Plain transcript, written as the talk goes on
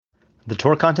The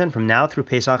Torah content from now through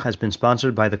Pesach has been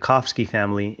sponsored by the Kofsky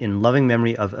family in loving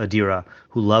memory of Adira,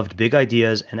 who loved big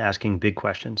ideas and asking big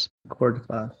questions. Record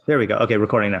class. There we go. Okay,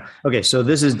 recording now. Okay, so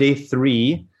this is day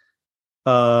 3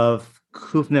 of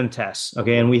Kuf Mem Tes.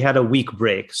 Okay, and we had a week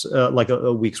break, like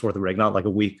a week's worth of break, not like a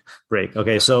week break.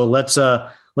 Okay, so let's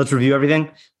review everything.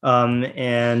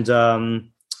 And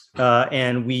what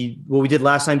we did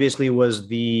last time basically was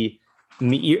the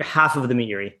half of the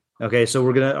Meiri. Okay, so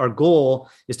our goal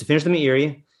is to finish the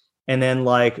Meiri and then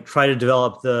like try to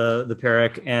develop the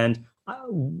Perek, and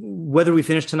whether we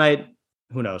finish tonight,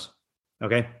 who knows?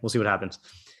 Okay, we'll see what happens.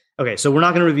 Okay, so we're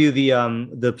not going to review the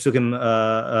psukim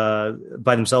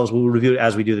by themselves. We'll review it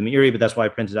as we do the Meiri, but that's why I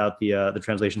printed out the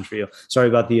translations for you. Sorry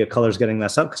about the colors getting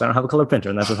messed up because I don't have a color printer,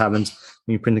 and that's what happens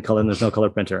when you print the color and there's no color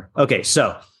printer. Okay,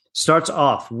 so starts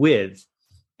off with,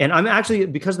 and I'm actually,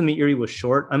 because the Meiri was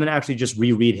short, I'm going to actually just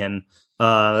reread him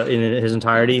in his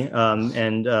entirety,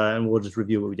 and we'll just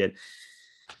review what we did.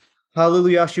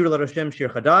 Hallelujah, Shir LaRashem, Shir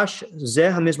Chadash,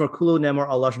 Zeh HaMizmor Kulo Nemor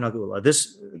al Lashon HaGeula.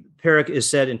 This parak is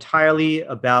said entirely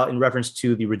in reference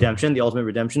to the redemption, the ultimate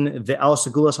redemption, Ve'al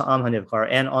Segulas Ha'am HaNivchar,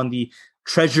 and on the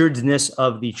treasuredness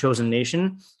of the chosen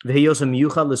nation, Ve'yosem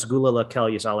Miyuchad L'Segula L'Kel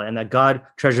Yisala, and that God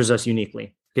treasures us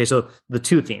uniquely. Okay, so the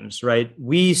two themes, right?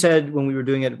 We said when we were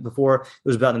doing it before, it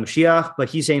was about the Mashiach, but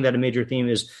he's saying that a major theme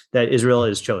is that Israel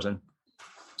is chosen.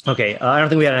 Okay, I don't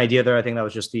think we had an idea there. I think that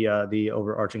was just the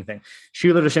overarching thing.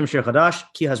 Shir L'Hashem Shir Chadash,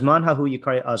 Ki Hazman Hahu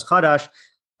Yikari Az Chadash.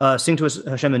 Sing to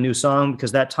Hashem a new song,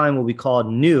 because that time will be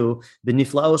called new.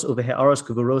 B'niflaos uve'ha'aros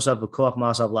kuvarosav v'koach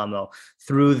ma'asav lamo.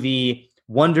 Through the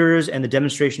wonders and the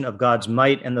demonstration of God's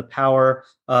might and the power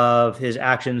of his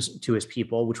actions to his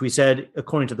people, which we said,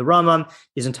 according to the Rambam,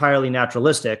 is entirely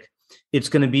naturalistic. It's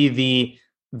going to be the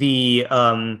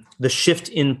shift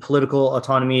in political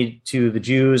autonomy to the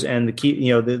Jews and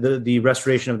the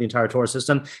restoration of the entire Torah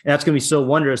system, and that's going to be so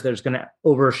wondrous that it's going to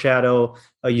overshadow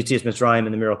Yetzias Mitzrayim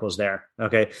and the miracles there.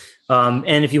 Okay,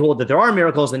 and if you hold that there are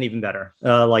miracles, then even better,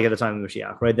 like at the time of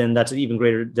Mashiach, right? Then that's an even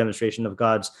greater demonstration of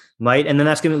God's might, and then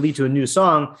that's going to lead to a new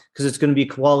song because it's going to be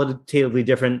qualitatively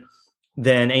different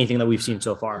than anything that we've seen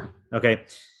so far. Okay.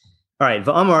 All right,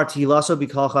 Va'amar Tihilaso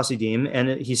Bikal Chasidim,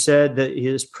 and he said that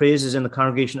his praise is in the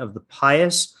congregation of the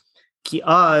pious, Ki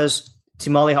Az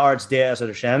Timali Haaretz De'as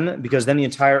Hashem, because then the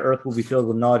entire earth will be filled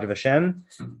with knowledge of Hashem.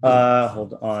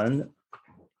 Hold on,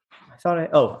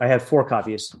 I had 4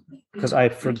 copies because I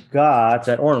forgot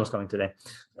that Oren was coming today,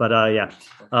 but yeah.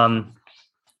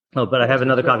 But I have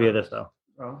another copy of this though,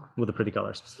 with the pretty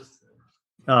colors.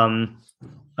 How's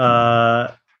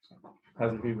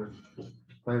it fever?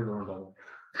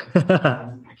 If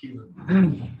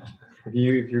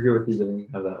you're good with these, I think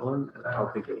have that one.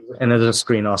 I'll think it. And there's a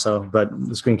screen also, but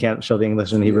the screen can't show the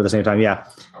English and Hebrew at the same time. Yeah.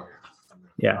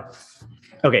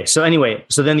 Okay. So anyway,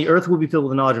 then the earth will be filled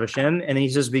with the knowledge of Hashem, and then he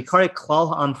says, "Bikare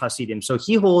klal ha'am chasidim." So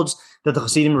he holds that the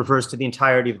Hasidim refers to the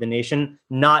entirety of the nation,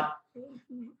 not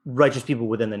righteous people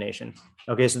within the nation.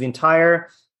 Okay. So the entire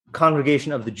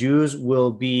congregation of the Jews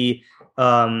will be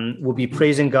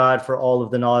praising God for all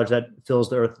of the knowledge that fills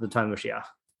the earth at the time of Mashiach.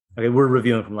 Okay, we're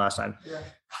reviewing from last time. Yeah.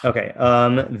 Okay,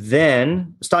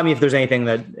 then stop me if there's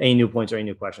any new points or any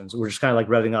new questions. We're just kind of like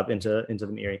revving up into the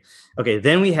Meiri. Okay,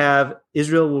 then we have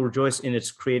Israel will rejoice in its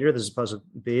creator. This is Pasuk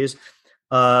Beis.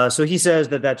 So he says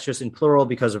that that's just in plural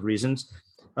because of reasons,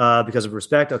 because of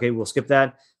respect. Okay, we'll skip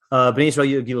that. Bnei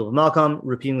Israel Yigil Malkam,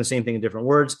 repeating the same thing in different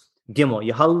words. Gimel,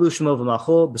 Yahalulu Shemo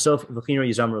v'Macho, B'sof v'Chinor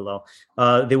Yizamru Lo.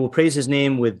 They will praise his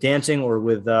name with dancing or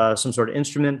with some sort of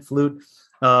instrument, flute,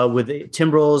 with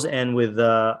timbrels and with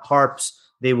harps.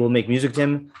 They will make music to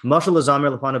him. Mashal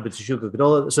Lazamer Lafana B'Tzishuka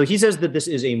Gedola. So he says that this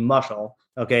is a mashal,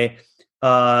 okay?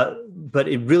 But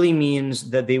it really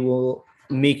means that they will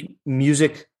make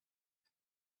music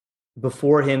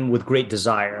before him with great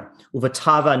desire,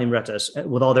 uvatava nimretas,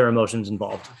 with all their emotions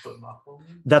involved.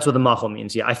 That's what the machal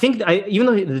means. Yeah, I think even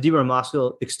though the Dibur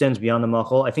Maskil extends beyond the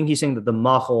machal, I think he's saying that the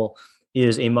machal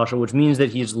is a mashal, which means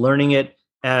that he's learning it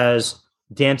as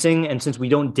dancing, and since we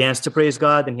don't dance to praise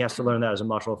God, then he has to learn that as a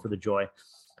mashal for the joy.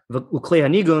 And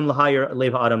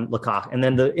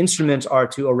then the instruments are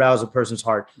to arouse a person's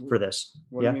heart for this.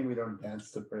 What do you mean we don't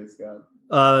dance to praise God?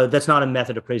 That's not a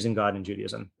method of praising God in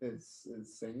Judaism. It's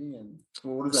singing, and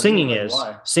what does that singing mean? is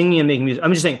Why? Singing and making music.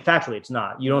 I'm just saying factually, it's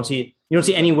not. You don't see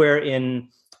anywhere in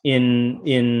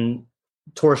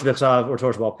Torah Shebechsav or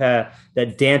Torah Sheba'al Peh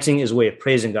that dancing is a way of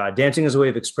praising God. Dancing is a way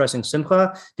of expressing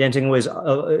simcha. Dancing is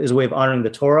a way of honoring the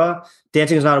Torah.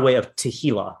 Dancing is not a way of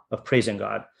tehillah, of praising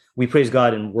God. We praise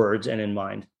God in words and in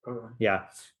mind. Okay. Yeah.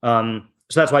 So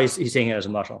that's why he's saying it as a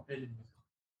mashal.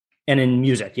 and in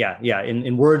music.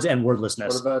 In words and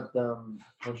wordlessness. What about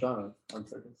Hoshana? 1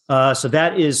 second. So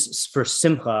that is for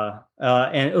Simcha.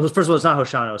 And first of all, it's not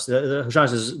Hoshanos. The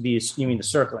Hoshanos is you mean the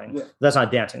circling. Yeah. That's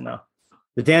not dancing, though.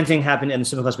 The dancing happened in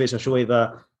Simchas Beis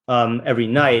HaShoeva every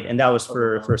night, and that was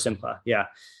for Simcha. Yeah.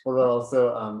 What about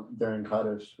also during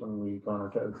Kaddish when we go on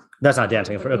our toes? That's not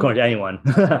dancing, according to anyone.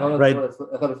 I thought Right? it was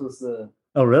supposed to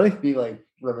Oh, really? be like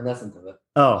reminiscent of it.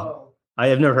 Oh, I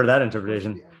have never heard that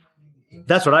interpretation.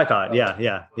 That's what I caught.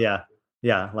 Yeah.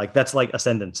 Like that's like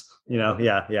ascendance,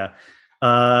 Yeah.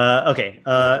 Okay.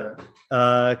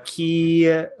 I'm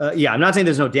not saying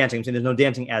there's no dancing. I'm saying there's no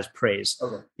dancing as praise.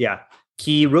 Okay. Yeah.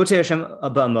 Ki rote Hashem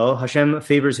abamo. Hashem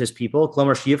favors his people.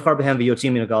 Klomer sheyivchar behem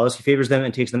v'yotzim min hagalos. He favors them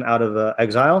and takes them out of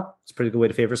exile. It's a pretty good way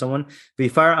to favor someone.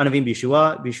 V'yifar anavim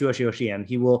b'yeshua sheyoshiem.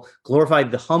 He will glorify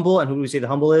the humble. And who do we say the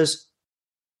humble is?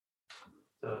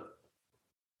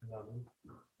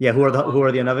 Yeah, who are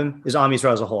the Anavim? Is Am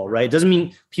Yisrael as a whole, right? It doesn't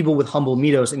mean people with humble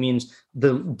midos. It means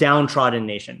the downtrodden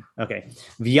nation. Okay.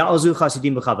 V'ya'azu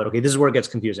chasidim b'chavod. Okay, this is where it gets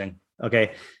confusing.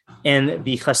 Okay. And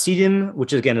the chasidim,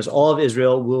 which again is all of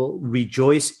Israel, will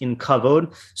rejoice in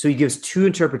kavod. So he gives two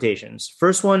interpretations.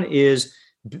 First one is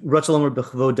the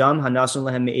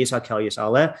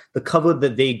kavod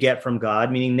that they get from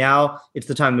God, meaning now it's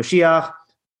the time of Mashiach.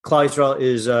 Klal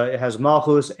Yisrael has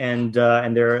malchus and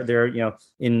they're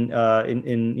in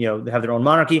they have their own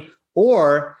monarchy.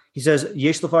 Or he says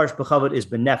yesh lefarish b'chavod is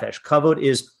benefesh. Kavod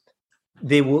is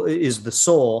the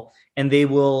soul, and they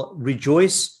will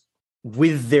rejoice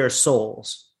with their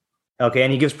souls. Okay,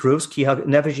 and he gives proofs. Ki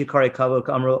nefesh yikare kavod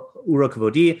k'amro ura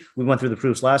kavodi. We went through the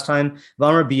proofs last time.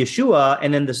 V'amar b'Yeshua,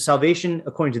 and then the salvation,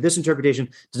 according to this interpretation,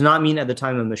 does not mean at the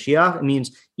time of Mashiach. It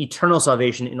means eternal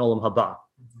salvation in Olam Haba.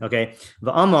 Okay,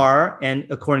 V'amar, and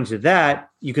according to that,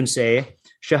 you can say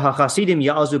Shehachasidim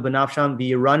ya'azu b'nafsham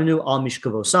v'yiranenu al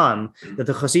mishkavosam, that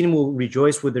the Chasidim will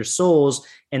rejoice with their souls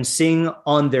and sing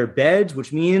on their beds,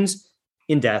 which means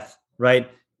in death, right?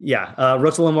 Yeah,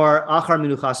 Rotzalamar achar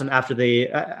minuchasim, after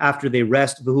they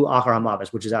rest, v'hu achar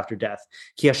hamavis, which is after death.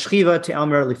 Ki hashchiva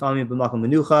te'amer lifamim b'makom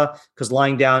menucha, because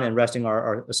lying down and resting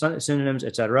are synonyms,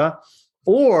 etc.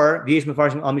 Or v'yesh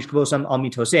mefarshim al mishkavosam al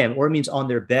mitosem, or it means on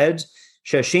their beds.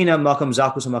 Because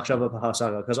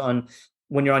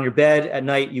when you're on your bed at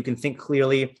night, you can think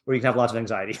clearly, or you can have lots of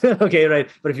anxiety. Okay, right.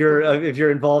 But if you're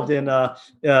involved in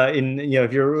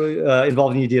if you're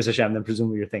involved in Yedias Hashem, then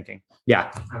presumably you're thinking.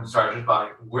 Yeah. I'm sorry, just body.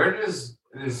 Where is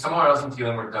somewhere else in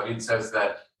Tehillim where David says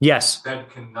that? Yes. That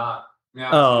cannot. He's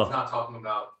not talking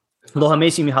about. Right,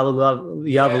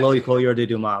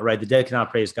 the dead cannot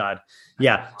praise God.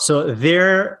 Yeah. So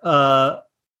there,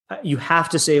 you have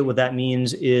to say what that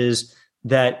means is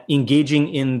that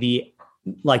engaging in the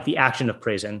action of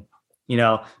praising,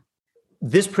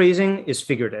 this praising is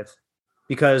figurative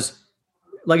because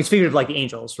it's figurative like the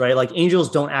angels, right? Like angels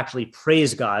don't actually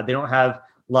praise God. They don't have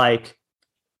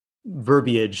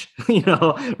verbiage,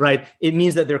 right? It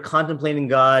means that they're contemplating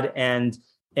God and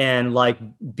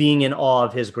being in awe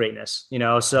of his greatness,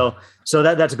 so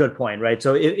that's a good point, right?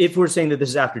 So if we're saying that this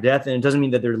is after death, and it doesn't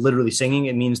mean that they're literally singing,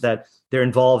 it means that they're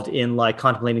involved in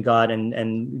contemplating God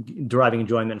and deriving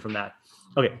enjoyment from that.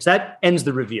 Okay, so that ends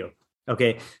the review.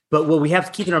 Okay, but what we have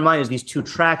to keep in our mind is these two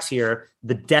tracks here: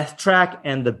 the death track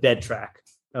and the bed track.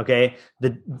 Okay,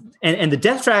 and the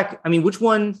death track. I mean, which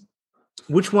one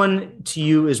to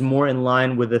you is more in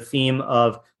line with the theme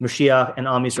of Mashiach and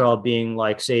Am Yisrael being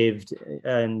saved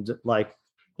and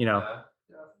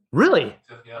really?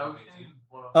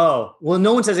 Oh, well,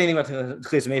 no one says anything about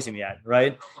Tchilas Mesim yet,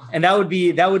 right? And that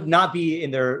would not be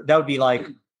in there. That would be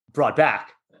brought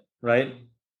back, right?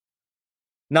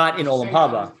 Not in Olam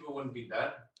Haba. People wouldn't be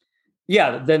dead.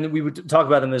 Yeah, then we would talk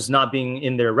about them as not being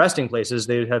in their resting places.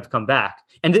 They would have come back.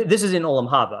 And this is in Olam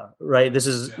Haba, right? This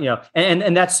is,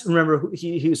 and that's, remember,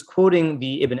 he was quoting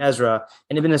the Ibn Ezra,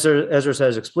 and Ibn Ezra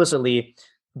says explicitly,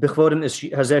 B'chvodim is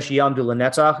hazeh sheyamdu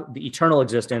lenetzach, the eternal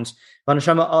existence,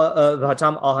 v'hanashama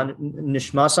v'hatam al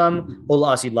nishmasam ol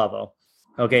asid lavo.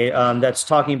 Okay, that's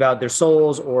talking about their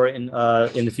souls or in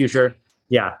the future.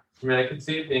 Yeah. I mean, I can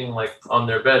see it being on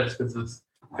their beds because this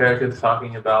Perek is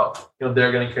talking about,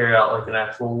 they're going to carry out an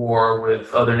actual war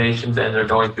with other nations, and they're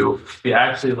going to be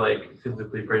actually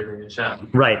physically praising Hashem.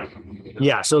 Right.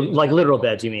 Yeah. So literal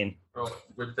beds, you mean?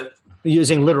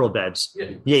 Using literal beds.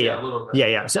 Yeah. Literal beds.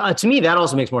 Yeah. So to me, that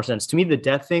also makes more sense. To me, the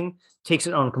death thing takes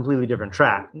it on a completely different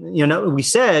track.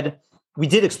 We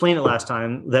did explain it last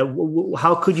time that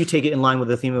how could you take it in line with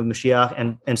the theme of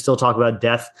Mashiach and still talk about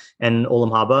death and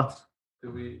Olam Haba?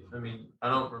 I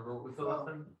don't remember what we said last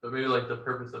time, but maybe the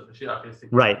purpose of Mashiach is to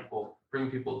keep right. people bring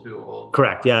people to all.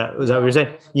 Correct. Yeah. Was that what you're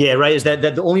saying? Yeah. Right. Is that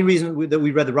the only reason that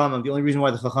we read the Rambam, the only reason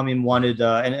why the Chachamim wanted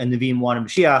and Nevi'im wanted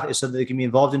Mashiach is so that they can be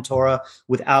involved in Torah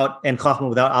without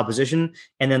without opposition,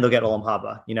 and then they'll get Olam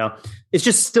Haba. It's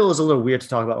just still is a little weird to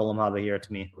talk about Olam Haba here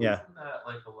to me. Yeah. Isn't that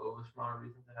like a low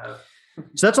reason to have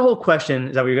So that's a whole question.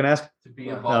 Is that what you're going to ask? to be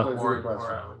involved No. more in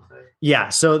Torah? I would say. Yeah.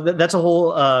 So that's a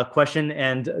whole question,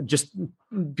 and just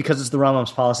because it's the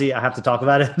Rambam's policy, I have to talk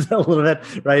about it a little bit,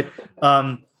 right?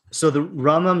 So the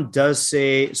Rambam does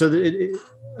say so.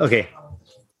 Okay.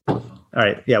 All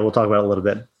right. Yeah, we'll talk about it a little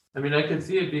bit. I mean, I can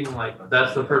see it being like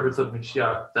that's the purpose of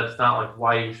Mashiach. That's not like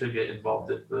why you should get involved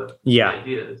in the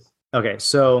ideas. Okay.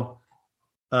 So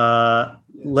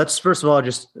let's first of all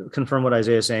just confirm what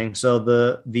Isaiah is saying. So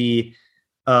the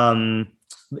Rambam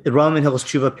in Hilchos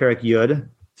Teshuva Perek Yud,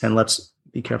 and let's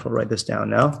be careful to write this down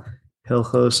now.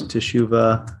 Hilchos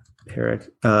Teshuva Perek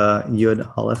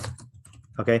Yud Aleph.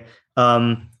 Okay.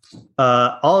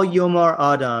 Al Yomar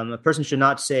Adam, a person should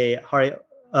not say Harini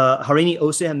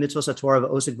Oseh HaMitzvos HaTorah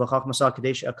VeOsek B'Chachmasa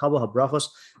Kadesh Akabel HaBrachos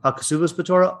HaKesuvos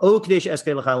B'Torah O Kadesh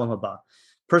Eskei L'Chayalam Haba.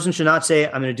 Person should not say,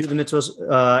 I'm going to do the mitzvahs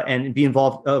and be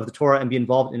involved of the Torah and be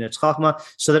involved in its chachma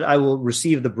so that I will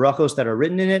receive the brachos that are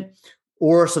written in it,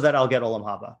 or so that I'll get olam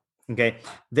haba. Okay.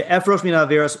 The efrosh min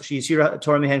averos sheisira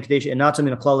Torah mehen kadesh enata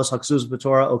min aklalos haksuz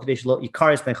b'Torah o kadesh lo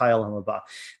ikaris ben chayal haba.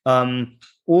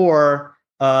 Or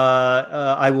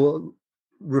I will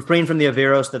refrain from the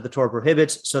averos that the Torah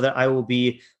prohibits, so that I will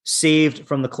be saved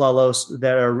from the klalos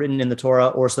that are written in the Torah,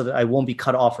 or so that I won't be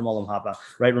cut off from olam haba.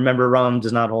 Right? Remember, Ram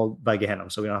does not hold by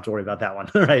Gehenna, so we don't have to worry about that one.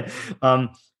 Right?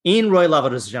 In roy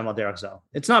lavados Hashem al derech zo.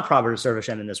 It's not proper to serve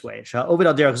Hashem in this way. Shah ovid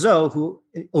al derech zo, who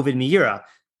ovid miyira.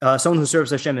 Someone who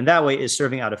serves Hashem in that way is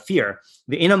serving out of fear.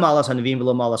 Ve'ena malas hanavim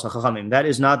v'lo malas hachachamim. That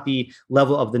is not the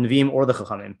level of the Nevi'im or the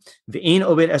Chachamim. Ve'en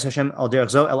obed es Hashem al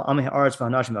derech zo el ameh haaretz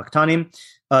v'hanashim v'aktanim.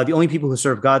 The only people who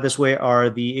serve God this way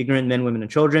are the ignorant men, women, and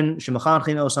children.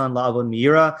 Shemachanchen osan la'avon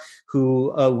miyira,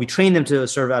 who we train them to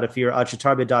serve out of fear. Ad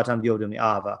shetar bedatam v'yodem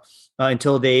mi'ahava,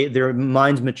 until their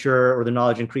minds mature or their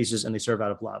knowledge increases and they serve out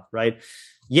of love. Right.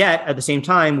 Yet at the same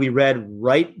time, we read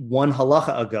one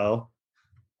halacha ago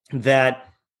that.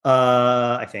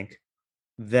 I think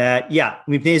that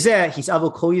he's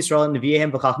avo kol Yisrael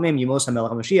nevi'ehem v'chachmim yimos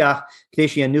hamelach hamashiach k'dei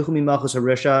sheyanuchu mimachos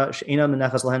haresha she'ena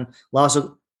menachas lahen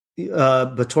lasok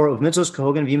b'torah uvmitzos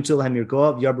kahogan v'yimtzu lahem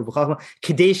yirgoa v'yarbu v'chachma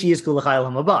k'dei sheyizku l'chayil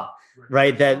hamaba.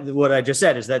 Right, that what I just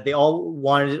said is that they all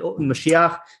wanted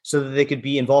Mashiach so that they could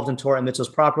be involved in Torah and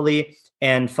mitzvos properly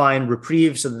and find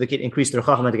reprieve so that they could increase their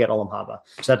chachma to get olam haba.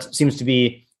 So that seems to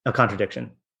be a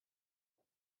contradiction.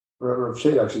 Rav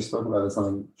Shade actually spoke about this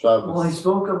on Shabbos. Well, he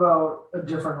spoke about a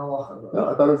different halacha. No,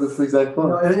 I thought it was this exact point.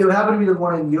 No, it happened to be the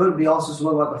one in Yud, but he also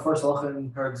spoke about the first halacha in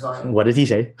Perek Zion. What did he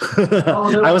say?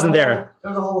 I wasn't there.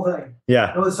 There's a whole thing.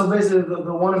 Yeah. So basically,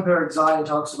 the one in Perek Zion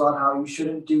talks about how you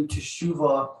shouldn't do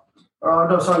teshuva.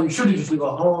 You should do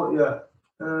teshuva.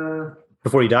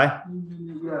 Before you die?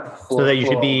 Yeah. So that you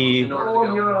should be...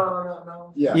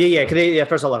 Yeah.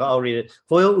 First of all, I'll read it.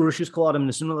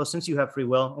 Since you have free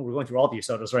will, we're going through all these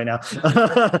sodas right now.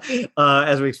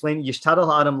 As we explained,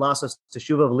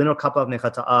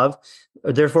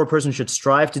 therefore a person should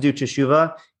strive to do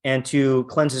teshuva and to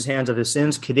cleanse his hands of his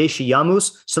sins, so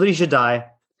that he should die.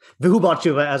 As a bal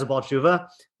tshuva,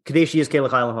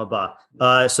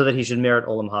 so that he should merit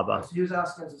olam haba. So he was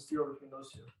asking us to steer between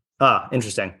those two.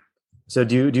 Interesting. So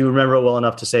do you remember it well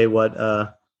enough to say what?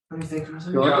 What do you think?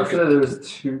 You want to say there was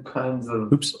two kinds of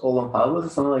olam haba or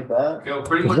something like that? Okay,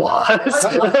 pretty much. What?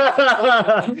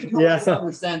 Yeah.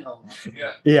 Understand olam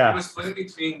haba. Yeah. It was splitting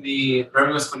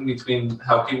between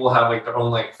how people have like their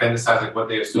own like fantasize like what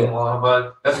they assume olam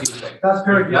haba. That's the thing. That's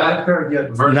very good. That's very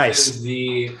good. Versus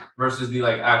the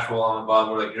like actual olam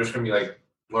haba, where like you're just gonna be like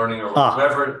learning or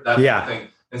whatever. That's the thing.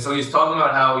 And so he's talking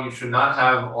about how you should not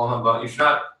have olam haba. You should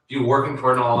not be working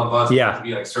toward an olam haba. You have to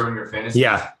be like serving your fantasy.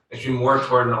 Yeah. It should be more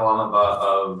toward an olam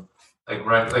haba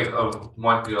of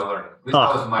wanting to learn.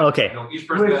 Okay. Each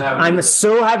person can have. I'm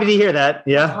so happy to hear that.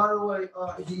 Yeah. By the way,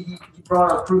 he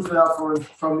brought a proof of that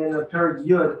from in the Perek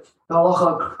Yud. The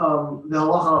halacha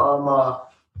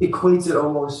equates it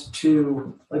almost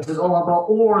to like this olam haba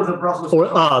or the brachos.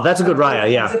 That's a good raya.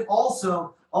 Yeah. As if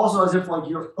also as if like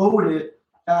you're owed it.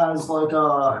 As you're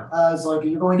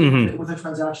going with a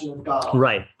transaction with God.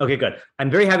 Right. Okay, good. I'm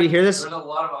very happy to hear this. There's a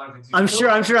lot of other things. I'm sure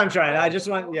I'm trying. I just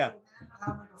want, Have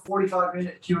like a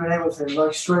 45-minute Q&A with him,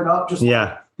 like straight up. Just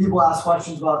people ask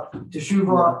questions about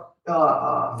teshuva,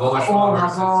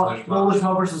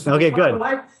 Volishma versus. Okay, good.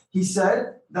 He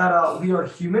said that we are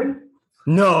human.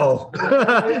 No,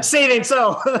 say it ain't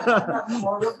so.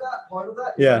 Part of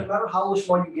that. Yeah. No matter how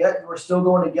lishma you get, you are still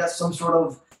going to get some sort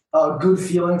of good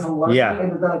feeling from learning, Yeah.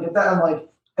 and then I get that, and like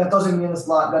that doesn't mean it's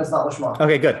not lishma.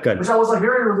 Okay, good. Which I was like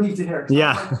very relieved to hear.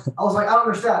 Yeah. I was like, I don't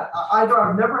understand. I've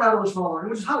never had a lishma learning,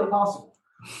 which is highly possible,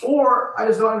 or I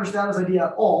just don't understand this idea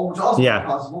at all, which is also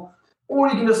possible. Or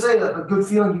you can just say that the good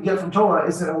feeling you get from Torah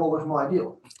isn't a little bit more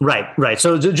ideal. Right.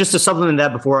 So just to supplement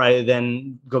that before I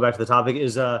then go back to the topic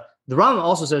is the Rambam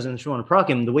also says in the Shimon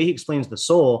Prakim, the way he explains the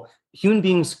soul, human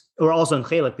beings, or also in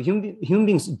Chelek, the human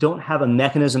beings don't have a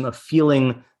mechanism of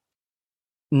feeling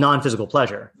non-physical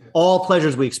pleasure. All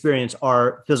pleasures we experience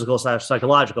are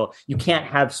physical/psychological. You can't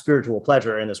have spiritual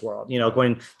pleasure in this world,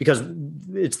 because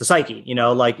it's the psyche,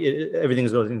 everything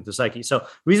is going into the psyche. So the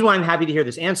reason why I'm happy to hear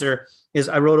this answer is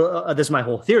I wrote, this is my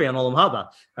whole theory on Olam Haba.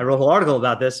 I wrote a whole article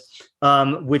about this,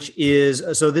 which is,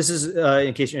 so this is,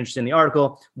 in case you're interested in the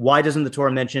article, why doesn't the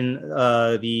Torah mention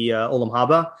the Olam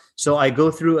Haba? So I go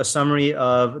through a summary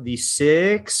of the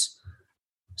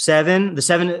seven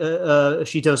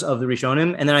shitos of the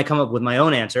Rishonim, and then I come up with my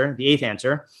own answer, the eighth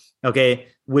answer, okay,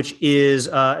 which is,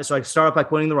 so I start off by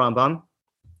quoting the Rambam,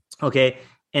 okay,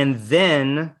 and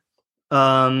then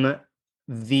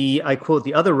I quote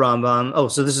the other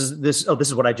Rambam. So this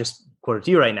is what I just quoted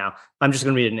to you right now. I'm just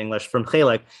going to read it in English from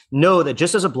Chelek. Know that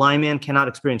just as a blind man cannot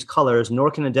experience colors, nor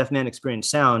can a deaf man experience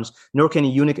sounds, nor can a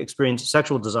eunuch experience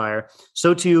sexual desire,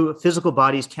 so too physical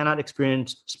bodies cannot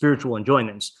experience spiritual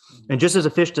enjoyments. And just as a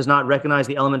fish does not recognize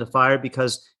the element of fire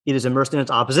because it is immersed in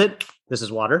its opposite, this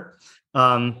is water,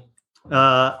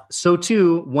 so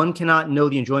too one cannot know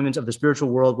the enjoyments of the spiritual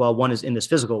world while one is in this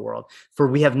physical world. For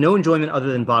we have no enjoyment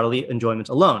other than bodily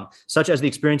enjoyments alone, such as the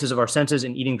experiences of our senses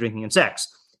in eating, drinking, and sex.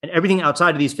 And everything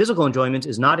outside of these physical enjoyments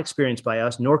is not experienced by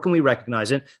us, nor can we recognize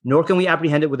it, nor can we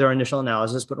apprehend it with our initial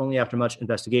analysis, but only after much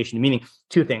investigation. Meaning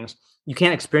two things. You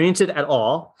can't experience it at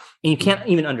all, and you can't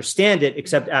even understand it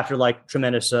except after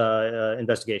tremendous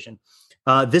investigation.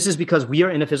 This is because we are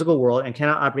in a physical world and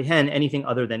cannot apprehend anything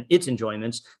other than its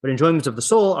enjoyments, but enjoyments of the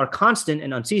soul are constant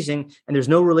and unceasing, and there's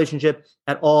no relationship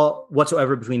at all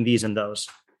whatsoever between these and those.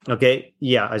 Okay?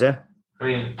 Yeah, Isaiah? I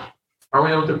mean, are we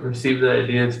able to perceive that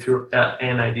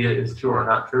an idea is true or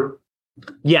not true?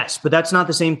 Yes, but that's not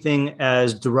the same thing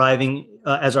as deriving,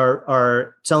 as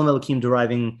our Tselem Elokim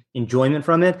deriving enjoyment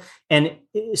from it. And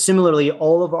similarly,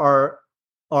 all of our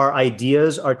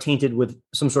ideas are tainted with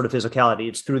some sort of physicality.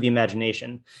 It's through the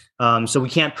imagination. So we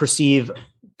can't perceive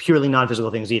purely non-physical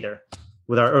things either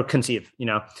or conceive,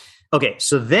 Okay,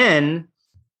 so then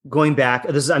going back,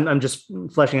 I'm just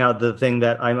fleshing out the thing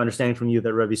that I'm understanding from you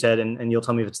that Rebbe said, and you'll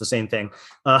tell me if it's the same thing.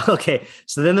 Okay,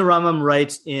 so then the Rambam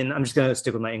writes I'm just going to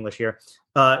stick with my English here,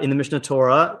 in the Mishnah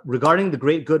Torah, regarding the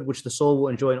great good which the soul will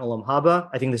enjoy in Olam Haba.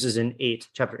 I think this is in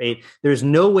chapter 8. There is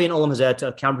no way in Olam Hazeh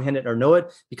to comprehend it or know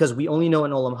it, because we only know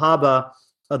in Olam Haba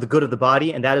the good of the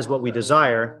body, and that is what we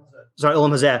desire.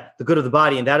 Olam Hazeh, the good of the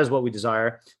body, and that is what we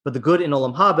desire. But the good in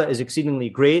Olam Haba is exceedingly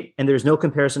great, and there is no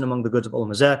comparison among the goods of Olam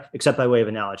Hazeh except by way of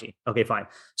analogy. Okay, fine.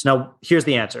 So now here's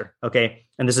the answer. Okay,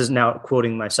 and this is now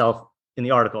quoting myself in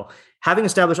the article. Having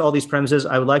established all these premises,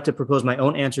 I would like to propose my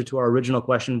own answer to our original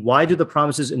question: why do the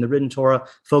promises in the written Torah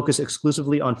focus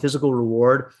exclusively on physical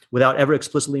reward without ever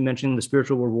explicitly mentioning the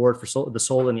spiritual reward for the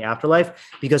soul in the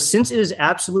afterlife? Because since it is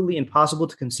absolutely impossible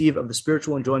to conceive of the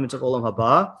spiritual enjoyments of Olam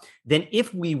Haba, then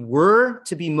if we were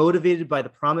to be motivated by the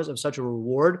promise of such a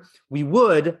reward, we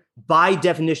would, by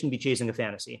definition, be chasing a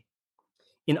fantasy.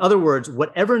 In other words,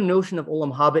 whatever notion of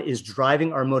Olam Haba is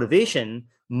driving our motivation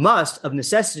must, of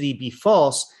necessity, be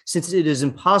false, since it is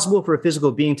impossible for a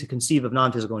physical being to conceive of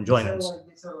non-physical enjoyments.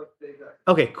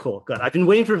 Okay, cool, good. I've been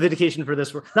waiting for a vindication for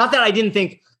this. Not that I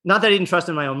didn't trust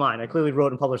in my own mind. I clearly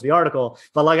wrote and published the article,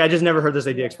 but I just never heard this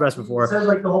idea expressed before. It says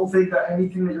the whole thing that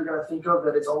anything that you're going to think of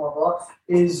that it's Olam Haba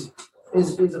is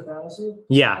a fantasy.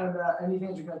 Yeah. And anything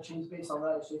that you're going to change based on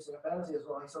that is chasing a fantasy as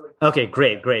well. Okay,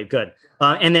 great, good.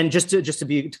 And then just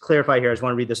to clarify here, I just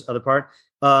want to read this other part.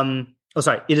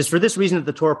 It is for this reason that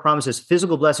the Torah promises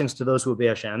physical blessings to those who obey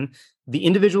Hashem. The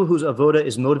individual whose avoda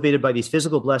is motivated by these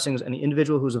physical blessings and the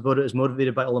individual whose avoda is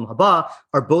motivated by Olam Haba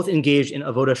are both engaged in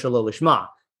avoda shelo lishma,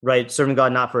 right? Serving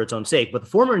God not for its own sake. But the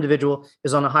former individual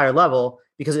is on a higher level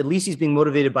because at least he's being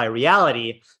motivated by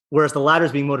reality, whereas the latter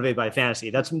is being motivated by fantasy.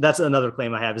 That's another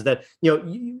claim I have, is that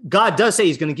God does say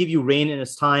he's going to give you rain in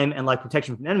its time and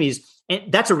protection from enemies,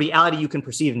 and that's a reality you can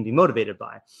perceive and be motivated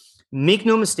by. Make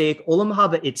no mistake, Olam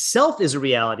Haba itself is a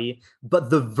reality, but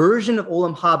the version of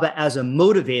Olam Haba as a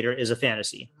motivator is a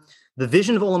fantasy. The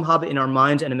vision of Olam Haba in our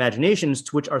minds and imaginations,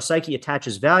 to which our psyche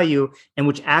attaches value and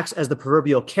which acts as the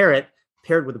proverbial carrot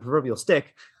paired with the proverbial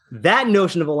stick, That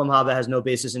notion of Olam Haba has no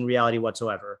basis in reality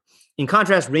whatsoever. In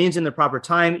contrast, rains in the proper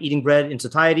time, eating bread in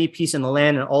satiety, peace in the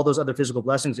land, and all those other physical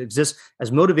blessings exist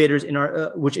as motivators in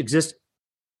our exist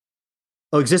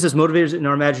as motivators in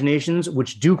our imaginations,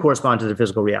 which do correspond to the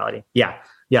physical reality. Yeah,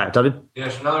 David. Yeah,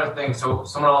 another thing. So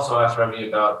someone also asked Rabbi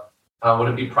about would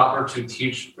it be proper to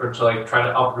teach or to like try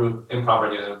to uproot improper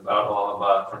ideas about Olam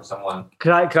Haba from someone?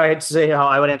 Could I say how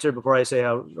I would answer it before I say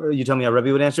how you tell me how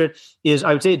Rabbi would answer it? Is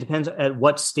I would say it depends at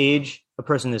what stage a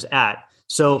person is at.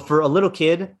 So for a little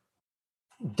kid,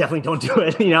 definitely don't do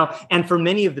it, And for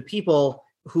many of the people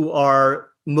who are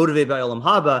motivated by Olam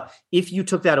Haba, if you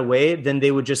took that away, then they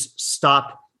would just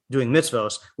stop doing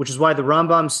mitzvos, which is why the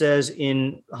Rambam says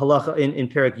in halacha in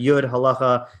Perek Yud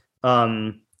halacha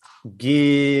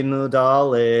Gimel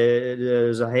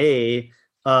Daled Zahei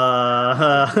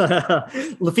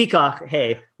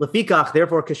Lefikach,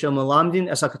 therefore Kishel Melamdin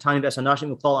Esakatani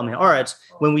Esanashim Uklal Am Haaretz,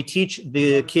 when we teach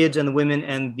the kids and the women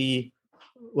and the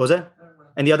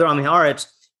and the other Am Haaretz,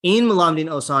 in Melamdin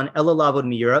Osan Ela Lavod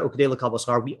Mira Ukdei Lekabel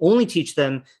Schar, we only teach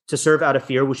them to serve out of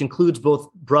fear, which includes both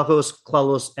brachos,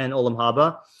 klalos, and Olam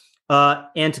Haba,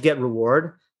 and to get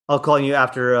reward. I'll call you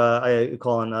after I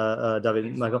call on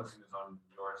David Michael.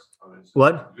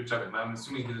 What? Good check. I'm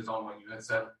assuming this is on what you had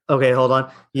said. Okay, hold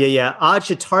on. Yeah. Ad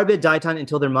shetarbe daitan,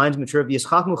 until their minds mature,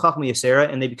 v'yischachmu chachma yasera,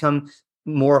 and they become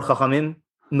more chachamim.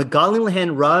 Megalin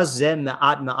lehen raz ze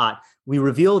ma'at ma'at. We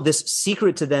reveal this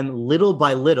secret to them little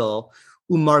by little.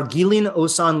 Umargilin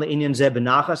osan le'inyan ze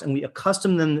benachas, and we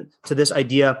accustom them to this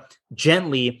idea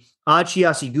gently. Ad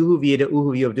shiasiguhu v'yeda'uhu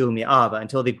v'yovduhu mi'ava,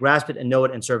 until they grasp it and know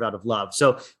it and serve out of love.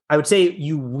 So I would say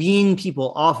you wean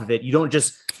people off of it. You don't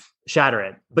just shatter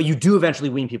it, but you do eventually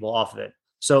wean people off of it.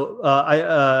 So hold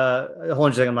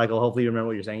on a second, Michael. Hopefully you remember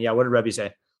what you're saying. Yeah, what did Rebbe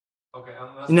say? Okay.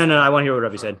 No, I want to hear what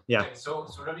Rebbe said. Yeah. Okay, so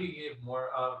Rebbe gave more.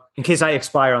 In case I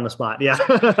expire on the spot. Yeah.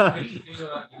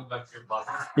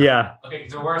 Yeah. Okay,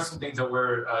 there were some things that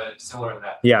were similar in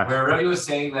that. Yeah. Where Rebbe was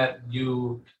saying that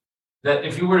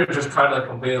if you were to just try to like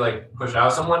completely like push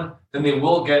out someone, then they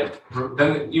will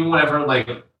even whatever like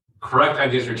correct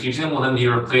ideas you're teaching them will then be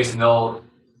replaced, and they'll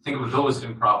think of those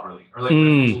improperly, or like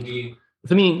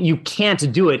I mean, you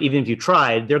can't do it even if you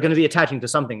tried. They're going to be attaching to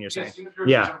something you're saying. Even if you're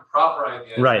teaching proper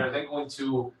ideas, right? They're going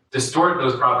to distort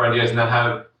those proper ideas and then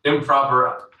have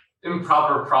improper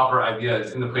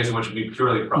ideas in the place in which would be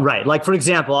purely proper. Right. Like, for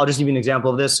example, I'll just give you an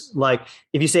example of this. Like,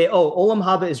 if you say, "Oh, Olam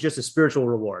Haba is just a spiritual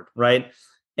reward," right?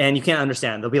 And you can't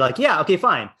understand. They'll be like, "Yeah, okay,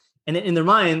 fine." And then in their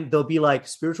mind, they'll be like,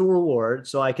 "Spiritual reward,"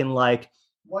 so I can like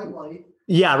white light.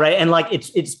 Yeah, right. And like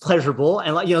it's pleasurable,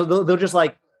 and like they'll just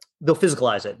like they'll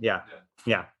physicalize it. Yeah.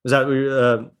 Is that what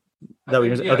you're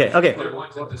saying? Okay. They're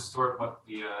going to distort what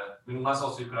unless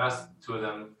also you could ask two of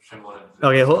them.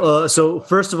 Okay. So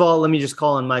first of all, let me just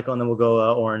call on Michael, and then we'll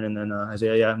go Oren, and then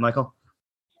Isaiah. Yeah, Michael.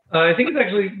 I think it's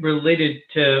actually related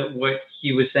to what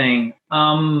he was saying.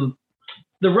 The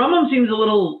Rambam seems a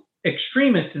little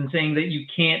extremist in saying that you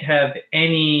can't have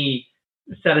any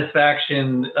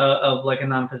satisfaction of like a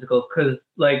non-physical, because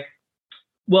like,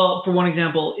 well, for one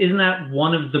example, isn't that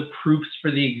one of the proofs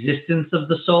for the existence of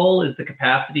the soul is the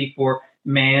capacity for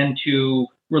man to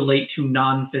relate to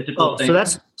non-physical things? So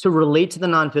that's to relate to the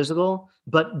non-physical,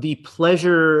 but the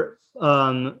pleasure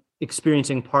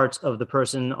experiencing parts of the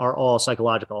person are all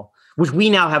psychological, which we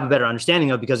now have a better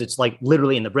understanding of because it's like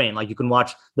literally in the brain. Like you can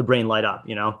watch the brain light up,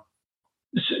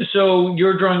 So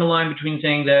you're drawing a line between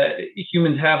saying that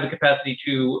humans have the capacity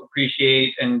to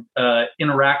appreciate and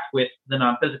interact with the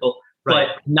non-physical, right,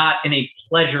 but not in a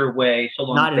pleasure way. So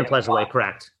long not in a pleasure way,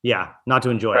 correct? Yeah, not to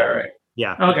enjoy it. Right.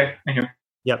 Yeah. Okay, I hear.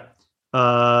 Yep.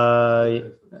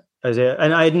 Isaiah,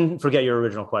 and I didn't forget your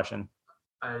original question.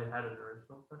 I had an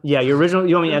original question. Yeah, your original.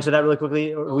 You want me to answer that really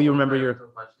quickly, or will you remember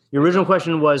your original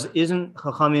question? Was isn't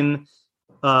Chachamim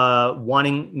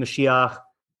wanting Mashiach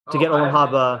to get Olam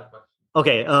Haba?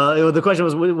 Okay, the question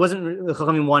wasn't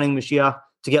Chachamim wanting Mashiach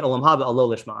to get Olam Haba alo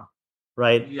lishma,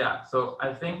 right? Yeah, so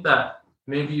I think that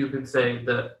maybe you could say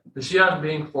that Mashiach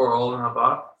being for Olam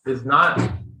Haba is not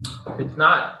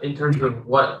in terms of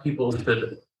what people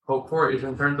should hope for, it's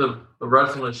in terms of the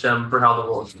Ratzon Hashem for how the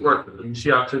world should work. The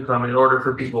Mashiach should come in order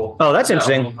for people. Oh, that's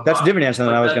interesting. That's a different answer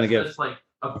than I was going to give. That's like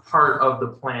a part of the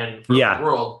plan for the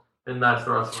world, and that's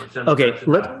the Ratzon Hashem. Okay,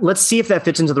 let's see if that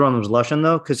fits into the Rambam's Lashon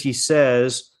though, because he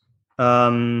says.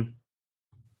 Hold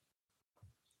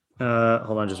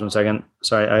on just 1 second.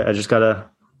 Sorry, I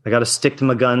gotta stick to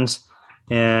my guns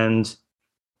and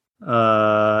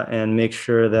make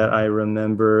sure that I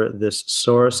remember this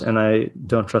source, and I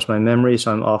don't trust my memory,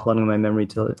 so I'm offloading my memory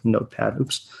to Notepad.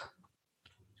 Oops.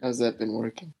 How's that been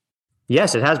working?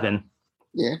 Yes, it has been.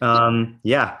 Yeah.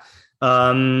 Yeah.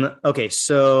 Okay,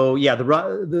 so yeah, the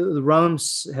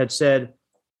Rambam had said,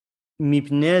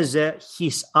 "Mipnei ze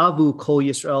hisavu kol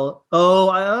Yisrael."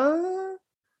 Oh,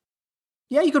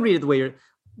 yeah, you could read it the way you're.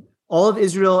 All of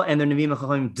Israel and their Nevi'im and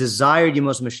Chachamim desired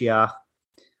Yemos Mashiach.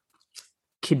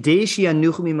 Kedei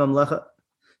she'anuchu mimamlecha.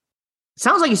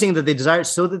 Sounds like he's saying that they desire it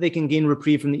so that they can gain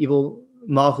reprieve from the evil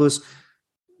Malchus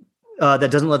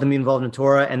that doesn't let them be involved in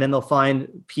Torah, and then they'll find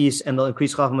peace and they'll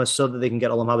increase Chachmas so that they can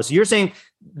get Olam Haba. So you're saying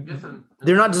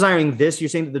they're not desiring this. You're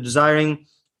saying that they're desiring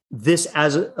this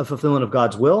as a fulfillment of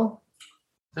God's will?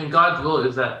 I think God's will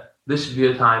is that this should be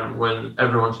a time when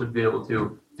everyone should be able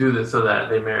to do this so that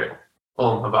they merit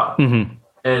Olam Haba. Mm-hmm.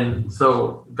 And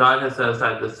so God has set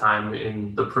aside this time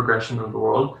in the progression of the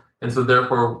world. And so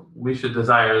therefore we should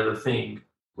desire the thing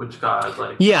which God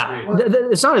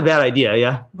it's not a bad idea,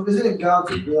 yeah. But isn't it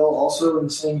God's will also in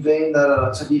the same vein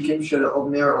that tzaddikim should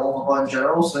merit Olam Haba in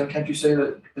general? So then can't you say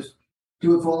that just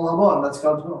do it for Olam Haba and that's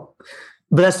God's will?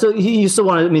 But that's still, you still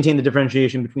want to maintain the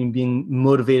differentiation between being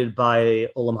motivated by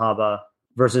Olam Haba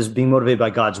versus being motivated by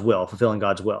God's will, fulfilling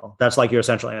God's will. That's like your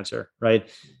essential answer, right?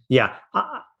 Yeah.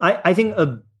 I think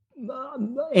a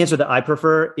answer that I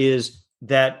prefer is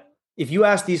that if you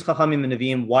ask these Chachamim and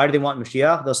Nevi'im, why do they want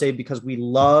Mashiach? They'll say, because we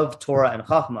love Torah and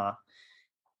Chachma.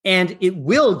 And it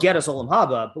will get us Olam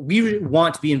Haba, but we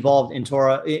want to be involved in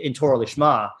Torah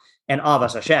Lishma and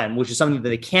Avas Hashem, which is something that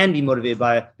they can be motivated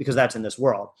by because that's in this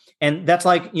world. And that's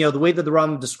like, the way that the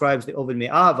Rambam describes the Ovid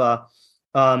Me'ava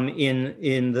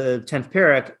in the 10th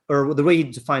parak, or the way he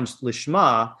defines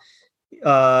Lishma,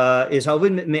 is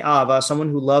Ovid Me'ava, someone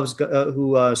who loves,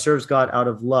 who serves God out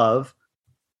of love.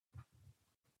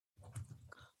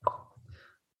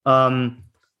 Osik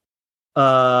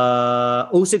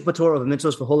b'Torah of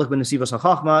mitzvos v'holech b'nesivos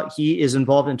hachachma. He is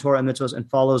involved in Torah and mitzvos and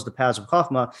follows the paths of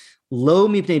chachma. Lo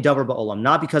mipnei davar ba'olam,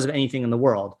 not because of anything in the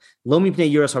world. Lo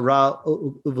mipnei yiras hara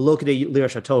v'lo kedei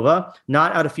lirash hatova,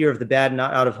 not out of fear of the bad,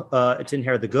 not out of to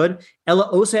inherit the good. Ela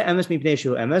oseh emes mipnei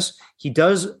shu emes. He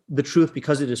does the truth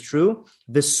because it is true.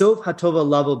 V'sof hatova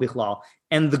lavo bichlal,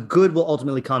 and the good will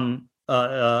ultimately come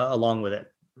along with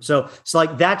it. So it's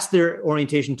like that's their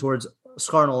orientation towards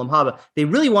Schar and Olam Haba. They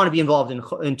really want to be involved in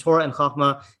Torah and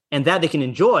Chachma, and that they can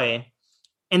enjoy.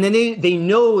 And then they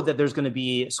know that there's going to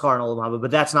be Schar and Olam Haba, but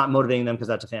that's not motivating them because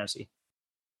that's a fantasy.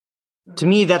 To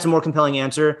me, that's a more compelling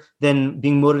answer than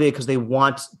being motivated because they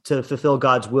want to fulfill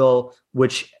God's will,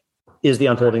 which is the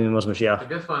unfolding of the Mashiach. I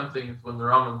guess one thing is when the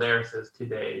Rambam there says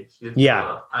today,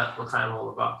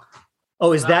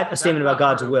 Oh, is that a statement about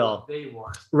God's will?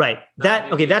 Right.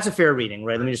 That's a fair reading,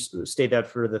 right? Let me just state that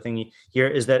for the thing here,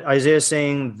 is that Isaiah is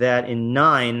saying that in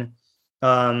 9,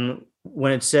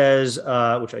 when it says,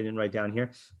 which I didn't write down here,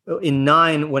 in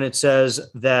 9, when it says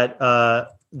that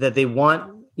that they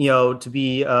want, to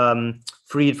be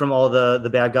freed from all the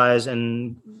bad guys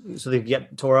and so they can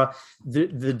get Torah,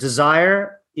 the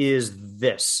desire is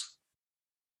this.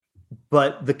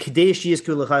 But the Kadesh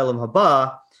Yizku L'chai Olam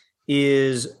Haba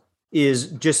is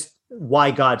just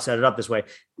why God set it up this way.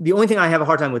 The only thing I have a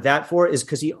hard time with that for is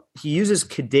because he uses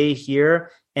Kedei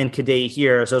here and Kedei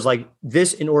here. So it's like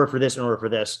this in order for this, in order for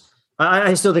this.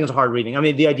 I still think it's a hard reading. I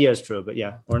mean, the idea is true, but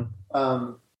yeah. Oren?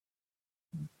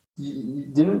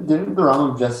 Didn't the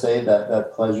Rambam just say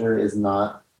that pleasure is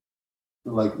not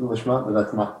like Lishma,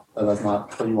 that's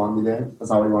not what you want to be doing?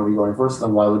 That's not what you want to be going for? So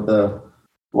then why would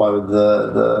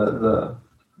the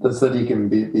tzaddikim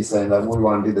be saying that we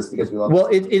want to do this because we love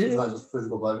it? It's not just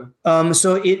physical pleasure.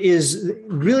 So it is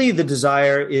really the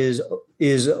desire is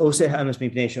oseh emes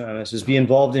mipnei shu emes, is be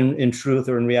involved in truth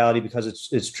or in reality because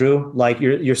it's true. Like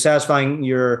you're satisfying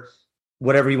your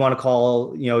whatever you want to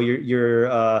call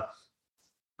your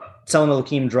Tzelem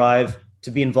Elokim drive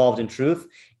to be involved in truth,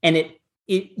 and it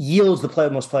yields the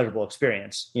most pleasurable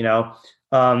experience. It's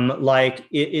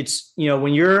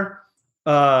when you're.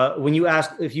 When you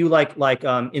ask if you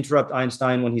interrupt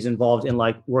Einstein when he's involved in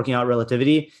working out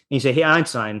relativity, and you say, "Hey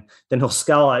Einstein," then he'll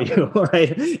scowl at you,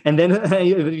 right? And then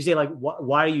if you say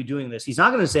 "Why are you doing this?" He's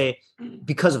not going to say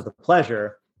because of the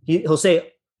pleasure. He'll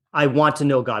say, "I want to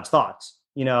know God's thoughts,"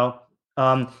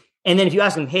 And then if you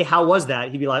ask him, "Hey, how was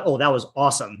that?" He'd be like, "Oh, that was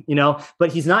awesome,"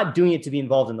 But he's not doing it to be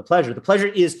involved in the pleasure. The pleasure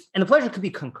is, and the pleasure could be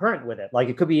concurrent with it.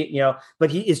 It could be,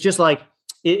 but it's just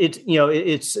it's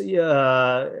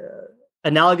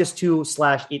analogous to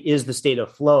 / it is the state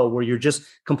of flow where you're just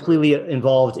completely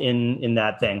involved in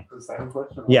that thing. The second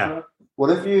question. Yeah.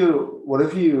 What if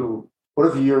your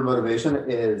motivation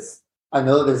is I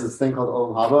know that there's this thing called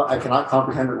Olam Haba. I cannot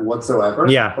comprehend it whatsoever.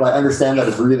 Yeah. But I understand that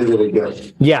it's really, really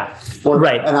good. Yeah.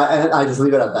 Right. And I just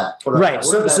leave it at that. Right.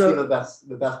 So the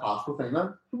best possible thing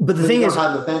then. But the thing is,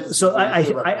 so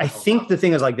I think the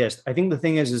thing is like this. I think the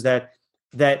thing is that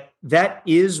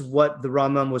is what the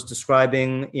Rambam was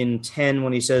describing in 10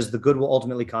 when he says the good will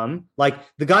ultimately come. Like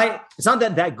the guy, it's not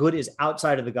that good is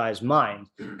outside of the guy's mind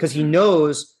because he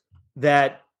knows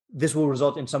that this will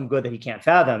result in some good that he can't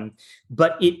fathom,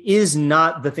 but it is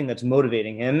not the thing that's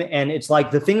motivating him. And it's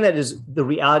like the thing that is the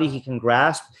reality he can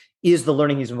grasp is the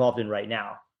learning he's involved in right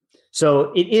now.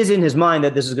 So it is in his mind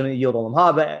that this is going to yield Olam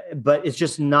Haba, but it's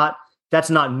just not, that's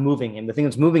not moving him. The thing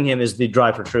that's moving him is the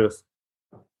drive for truth.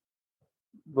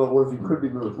 But what if you could be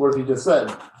moved? What if you just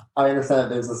said, I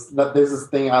understand that there's this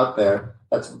thing out there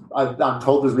that's I'm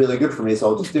told is really good for me, so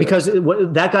I'll just do it. Because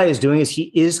what that guy is doing is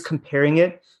he is comparing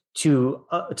it to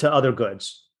other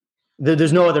goods.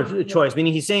 There's no other choice.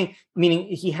 Meaning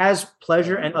he has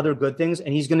pleasure and other good things,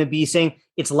 and he's going to be saying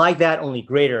it's like that, only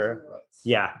greater.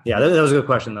 Yeah. That was a good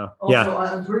question, though. Also,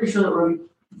 I'm pretty sure that Ravi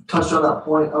touched on that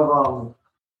point of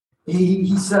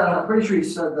he said, I'm pretty sure he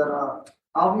said that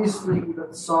obviously the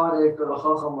tzaddik or the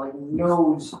chacham like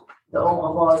knows that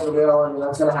Olam Haba is a reality and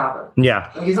that's going to happen.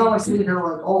 Yeah. Like he's not like sitting here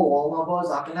like, oh, Olam Haba is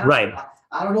not going to happen. Right.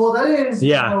 I don't know what that is.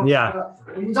 Yeah. What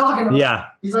are you talking about? Yeah.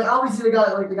 He's like, obviously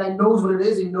the guy knows what it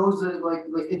is. He knows that like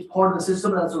it's part of the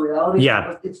system and that's a reality.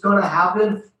 Yeah. It's gonna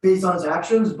happen based on his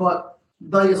actions, but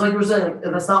it's like you were saying,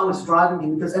 and that's not what's driving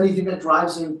him because anything that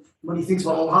drives him when he thinks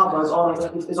about Olam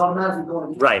Haba is automatically going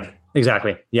to be right.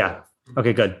 Exactly. Yeah.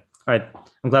 Okay, good. All right.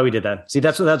 I'm glad we did that. See,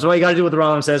 that's what you got to do. What the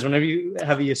Rambam says. Whenever you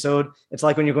have a yesod, it's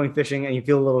like when you're going fishing and you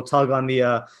feel a little tug on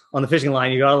the fishing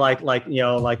line. You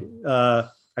gotta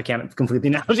I can't complete the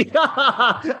analogy.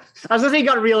 I was gonna say you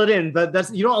gotta reel it in, but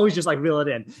you don't always just like reel it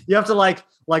in. You have to like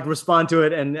respond to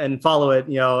it and follow it.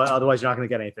 Otherwise you're not gonna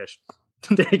get any fish.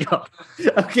 There you go.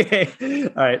 Okay.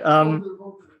 All right.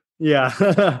 Yeah.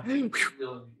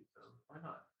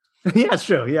 Yeah, it's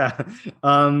true. Yeah.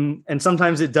 And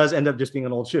sometimes it does end up just being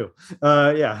an old shoe.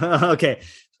 Yeah. Okay.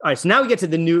 All right. So now we get to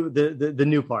the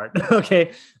new part.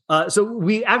 Okay. So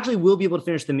we actually will be able to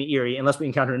finish the Meiri unless we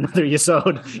encounter another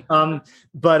Yesod.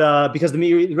 But because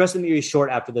the rest of the Meiri is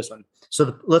short after this one.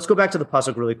 So let's go back to the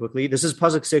Pasuk really quickly. This is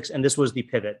Pasuk 6, and this was the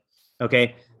pivot.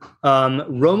 Okay.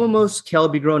 Romamos kel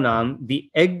bigronam,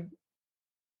 the egg.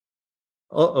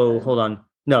 Hold on.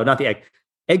 No, not the egg.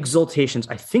 Exaltations.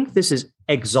 I think this is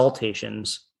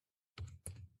exaltations,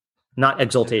 not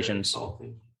exaltations.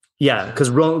 Yeah, because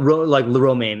like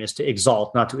l'romaim is to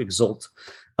exalt, not to exult.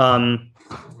 What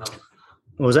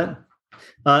was that?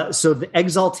 So the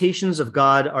exaltations of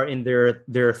God are in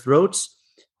their throats.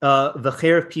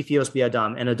 V'cher pifios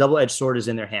biadam, and a double-edged sword is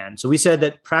in their hand. So we said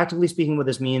that practically speaking, what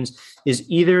this means is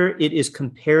either it is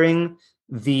comparing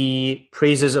the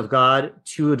praises of God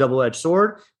to a double-edged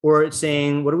sword, or it's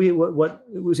saying, what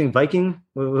was saying? Viking?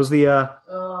 What was the?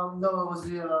 No, it was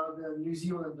the New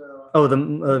Zealand.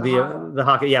 The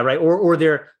Haka. Yeah, right. Or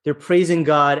they're praising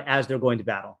God as they're going to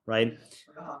battle, right?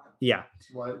 Yeah.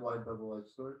 Why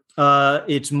double-edged sword?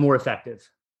 It's more effective.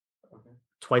 Okay.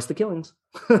 Twice the killings,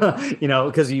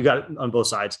 because you got it on both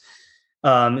sides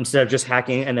instead of just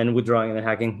hacking and then withdrawing and then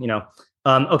hacking.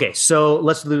 Okay, so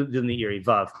let's do the Meiri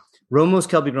Vav. Romos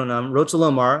kel bigronam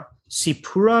rotzalomar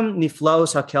sipuram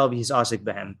niflaos hakel v'hisasik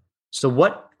behem. So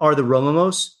what are the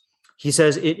Romamos? He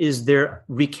says it is their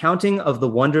recounting of the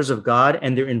wonders of God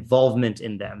and their involvement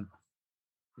in them.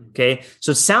 Okay,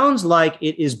 so it sounds like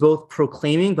it is both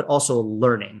proclaiming but also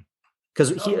learning,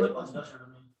 because it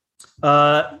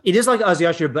is like Az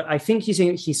Yashir, but I think he's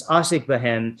saying hisasik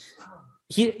behem.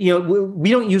 We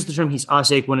don't use the term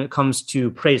hisasik when it comes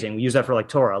to praising. We use that for like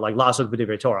Torah, like la'asok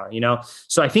b'divrei Torah,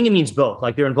 So I think it means both.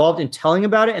 Like they're involved in telling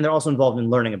about it and they're also involved in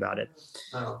learning about it.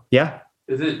 Oh. Yeah?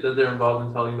 Is it that they're involved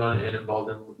in telling about it and involved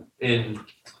in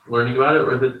learning about it,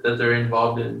 or is it that they're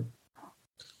involved in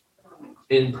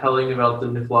telling about the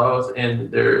Niflaos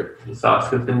and their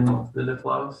hisasik in the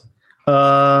Niflaos?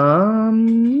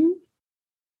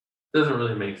 Doesn't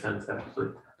really make sense,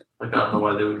 actually. Like, I don't know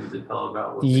why they would need to tell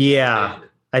about what. Yeah,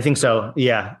 I think so.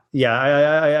 Yeah.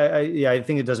 I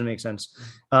think it doesn't make sense.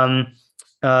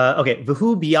 Okay.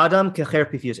 V'hu biyadam kecher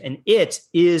pifius, and it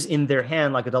is in their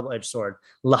hand like a double-edged sword.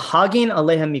 Lahagin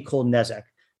alehem mikol nezek,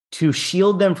 to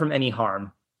shield them from any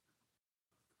harm.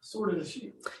 Sword is a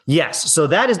shield. Yes. So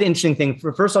that is the interesting thing.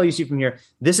 First of all, you see from here,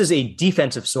 this is a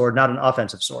defensive sword, not an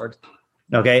offensive sword.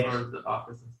 Okay. Or the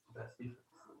opposite.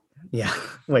 Yeah.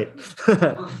 Wait.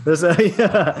 The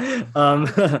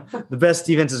best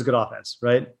defense is good offense,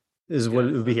 right? Is what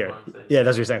it would be here. Yeah,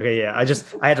 that's what you're saying. Okay, yeah.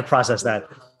 I had to process that.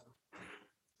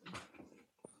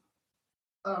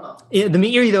 I don't know. The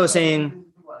Meiri though is saying.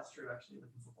 That's true, actually.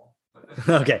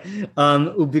 Okay.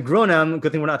 Ubigronam,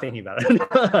 good thing we're not thinking about it.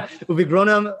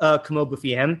 Ubigronam kamo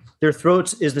bufihem. Their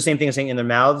throats is the same thing as saying in their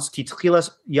mouths. Ki tchilas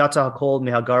yatsa hakol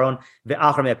mehagaron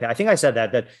ve'achar me'apeh. I think I said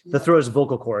that the throat is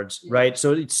vocal cords, right?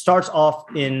 So it starts off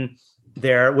in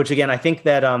there, which again, I think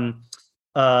that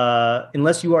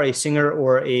unless you are a singer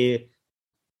or a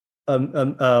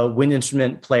wind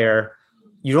instrument player,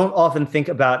 you don't often think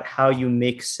about how you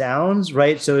make sounds,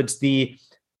 right? So it's the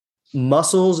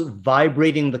muscles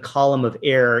vibrating the column of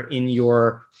air in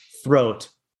your throat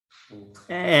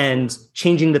and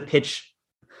changing the pitch.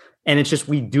 And it's just,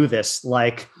 we do this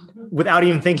like without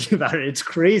even thinking about it. It's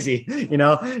crazy,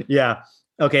 Yeah.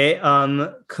 Okay.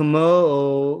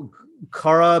 Kamo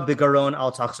kara bigaron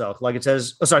al taksok. Like it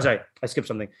says, sorry. I skipped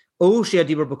something. O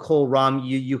sheadibur bakol ram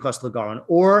yukas lagaron.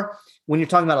 Or when you're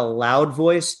talking about a loud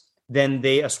voice, then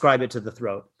they ascribe it to the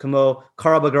throat. Kamo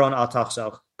kara bigaron al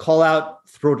taksok. Call out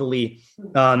throatily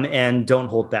and don't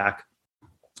hold back.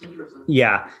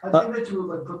 Yeah. I think that you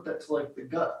would like put that to like the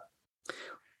gut.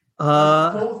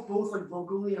 Both like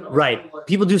vocally and right. Also, like,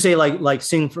 people do say like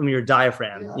sing from your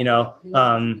diaphragm, Yeah.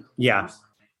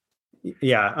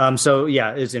 So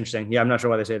yeah, it's interesting. Yeah, I'm not sure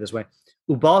why they say it this way.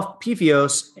 Ubal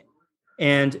Pifios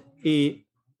and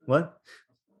what?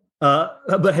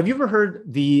 But have you ever heard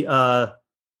the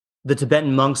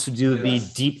Tibetan monks who do the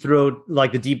deep throat,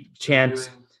 like the deep chants?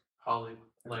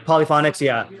 Polyphonics,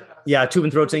 yeah, tube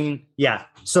and throat singing, yeah.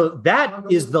 So that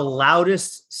is the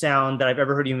loudest sound that I've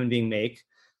ever heard a human being make.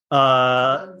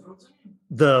 The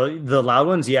loud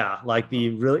ones, yeah, like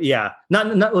the really, yeah,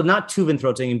 not tube and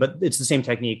throat singing, but it's the same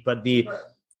technique. But the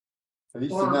have you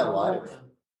seen that live?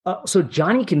 So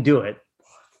Johnny can do it.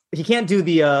 He can't do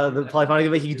the polyphonic,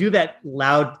 but he can do that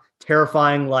loud,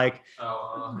 terrifying, like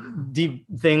deep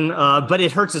thing. But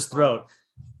it hurts his throat.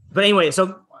 But anyway,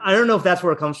 so. I don't know if that's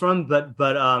where it comes from, but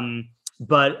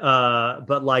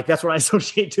like that's what I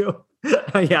associate to.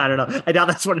 Yeah, I don't know. I doubt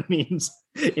that's what it means,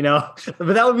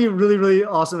 But that would be really, really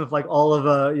awesome if like all of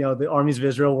the armies of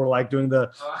Israel were like doing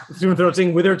the throat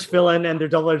thing with their tefillin and their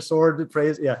double-edged sword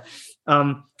praise. Yeah.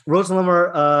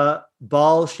 Rosalomer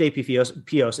bal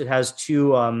pios. It has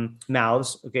two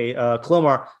mouths. Okay.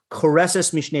 Klomar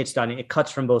koreses mishnet stani. It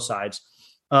cuts from both sides.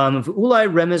 Ulai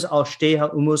remez al shteha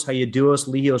umus hayaduos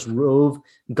lios rov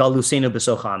galuseno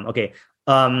besocham. Okay.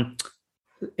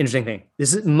 Interesting thing.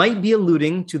 This might be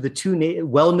alluding to the two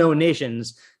well-known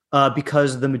nations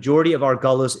because the majority of our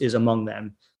galus is among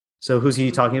them. So who's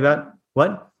he talking about?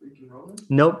 What?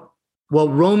 Nope. Well,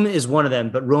 Rome is one of them,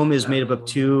 but Rome is made up of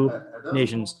two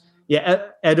nations. Yeah,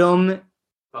 Edom.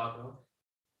 Babel.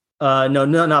 No,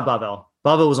 not Babel.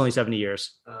 Babel was only 70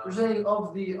 years. You're saying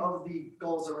of the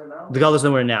Gauls that we're now? The Gauls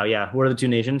that we're now, yeah. What are the two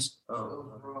nations?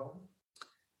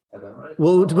 Right.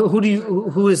 Well,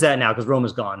 who is that now? Because Rome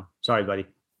is gone. Sorry, buddy.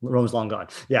 Rome's long gone.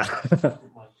 Yeah.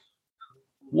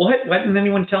 What? Why didn't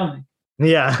anyone tell me?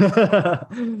 Yeah.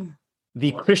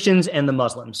 The Christians and the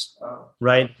Muslims,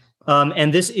 right?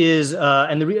 And this is,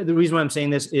 and the reason why I'm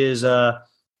saying this is,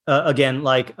 again,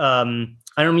 like,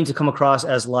 I don't mean to come across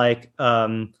as like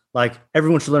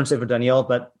everyone should learn Sefer Daniel,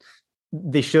 but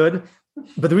they should.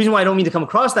 But the reason why I don't mean to come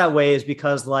across that way is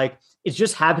because like it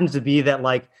just happens to be that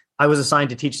like I was assigned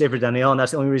to teach Sefer Daniel, and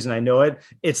that's the only reason I know it.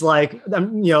 It's like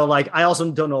like I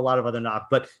also don't know a lot of other Nach,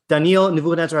 but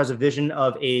Nebuchadnezzar has a vision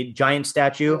of a giant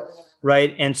statue,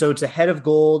 right? And so it's a head of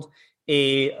gold,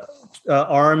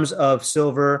 arms of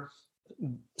silver,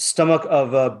 stomach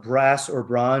of brass or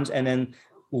bronze, and then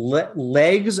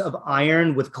legs of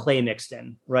iron with clay mixed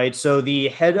in, right? So the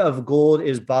head of gold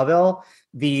is Bavel.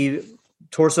 The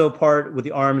torso part with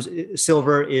the arms,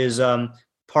 silver, is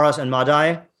Paras and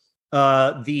Madai.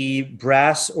 The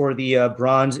brass or the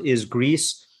bronze is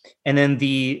Greece. And then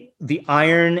the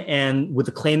iron and with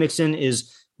the clay mixed in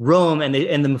is Rome. And the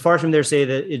Mefarshim there say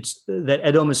that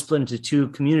Edom is split into two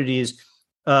communities,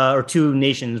 or two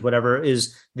nations, whatever,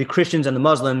 is the Christians and the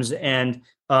Muslims. And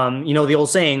the old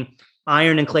saying,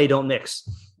 iron and clay don't mix.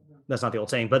 That's not the old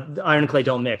saying, but iron and clay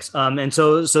don't mix. And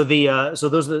so those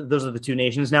are the two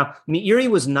nations. Now, Meiri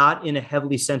was not in a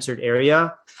heavily censored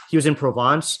area. He was in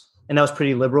Provence, and that was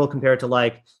pretty liberal compared to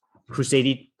like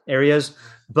Crusade areas.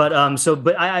 But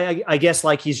I guess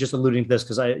like he's just alluding to this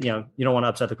because you don't want to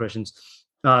upset the Christians.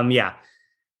 Yeah.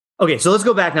 Okay, so let's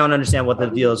go back now and understand what the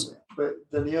deal is. But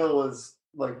Daniel was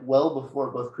like well before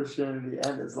both Christianity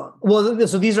and Islam. Well,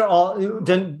 so these are all.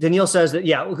 Daniel says that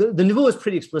the Nevuah is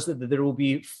pretty explicit that there will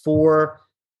be 4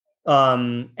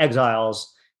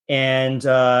 exiles, and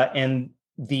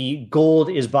the gold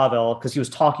is Babel because he was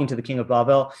talking to the king of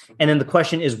Babel, and then the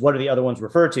question is what are the other ones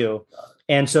referred to?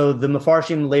 And so the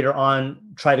Mefarshim later on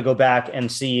try to go back and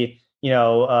see, who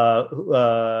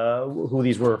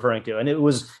these were referring to. And it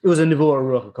was a Nevuah or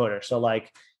Ruach HaKodesh. So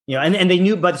like, and they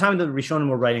knew by the time the Rishonim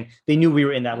were writing, they knew we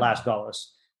were in that last Galus.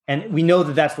 And we know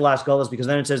that that's the last Galus because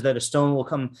then it says that a stone will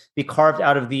be carved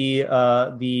out of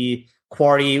the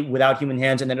quarry without human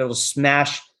hands, and then it'll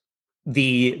smash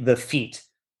the feet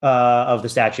of the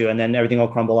statue, and then everything will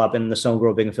crumble up and the stone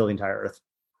grow big and fill the entire earth.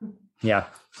 Yeah.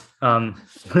 And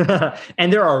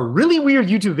there are really weird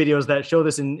YouTube videos that show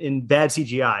this in bad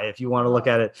CGI if you want to look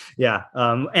at it. Yeah.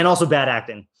 And also bad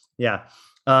acting. Yeah.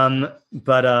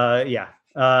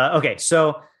 Okay.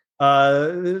 So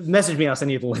message me, I'll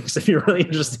send you the links if you're really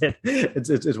interested.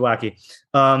 It's wacky.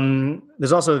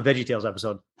 There's also a VeggieTales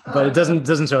episode, but it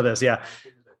doesn't show this. Yeah.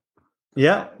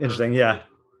 Yeah. Interesting. Yeah.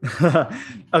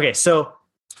 Okay. So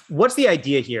what's the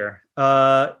idea here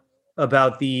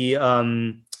about the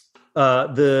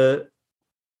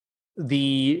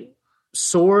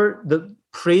sword? The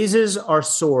praises are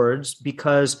swords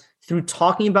because through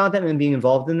talking about them and being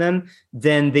involved in them,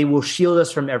 then they will shield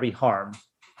us from every harm.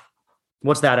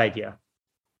 What's that idea?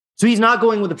 So he's not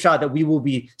going with the pshat that we will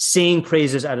be saying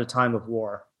praises at a time of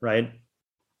war, right?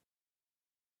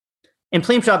 And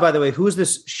plain pshat, by the way, who is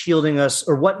this shielding us,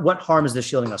 or what harm is this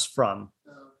shielding us from?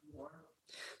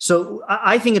 So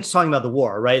I think it's talking about the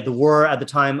war, right? The war at the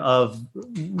time of,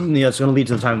 it's going to lead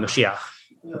to the time of Mashiach,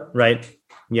 right?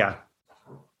 Yeah.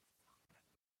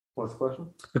 What's the question?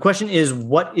 The question is,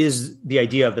 what is the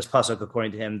idea of this pasuk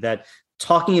according to him, that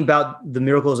talking about the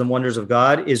miracles and wonders of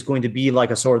God is going to be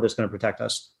like a sword that's going to protect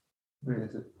us?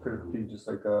 Could it be just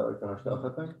like a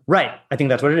hashgacha thing? Right. I think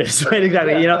that's what it is. Right.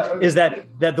 Exactly. Is that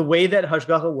the way that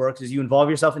hashgacha works is you involve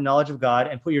yourself in knowledge of God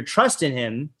and put your trust in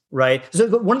him. Right. So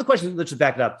one of the questions, let's just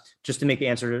back it up just to make the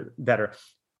answer better.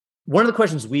 One of the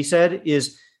questions we said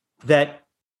is that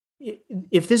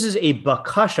if this is a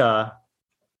bakasha,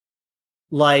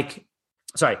 it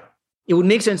would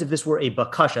make sense if this were a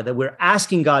bakasha, that we're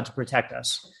asking God to protect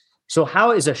us. So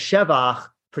how is a shevach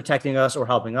protecting us or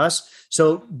helping us?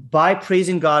 So by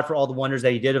praising God for all the wonders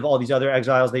that he did, of all these other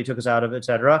exiles that he took us out of,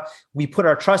 etc., we put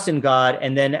our trust in God,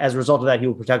 and then as a result of that, he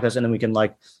will protect us, and then we can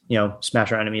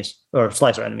smash our enemies or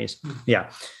slice our enemies. Yeah.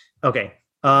 Okay.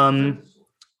 Say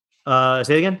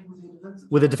it again.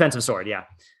 With a defensive sword. Yeah.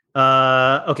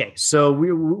 Okay. So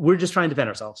we're just trying to defend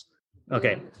ourselves.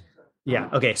 Okay. Yeah.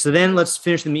 Okay. So then let's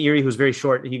finish the Meiri, who's very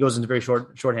short. He goes into very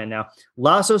shorthand now.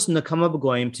 Lasos nakama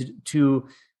b'goyim, to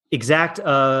exact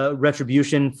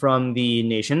retribution from the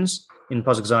nations in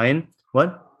Pasuk Zayin.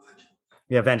 What?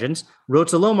 Yeah, vengeance.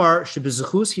 Rotzalomar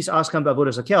shebezechus his askam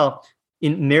b'avodas hakel,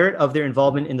 in merit of their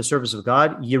involvement in the service of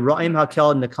God. Yiraim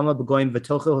hakel nakama b'goyim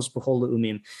v'tochos b'chol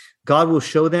le'umim. God will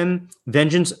show them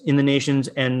vengeance in the nations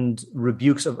and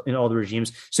rebukes in all the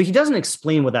regimes. So he doesn't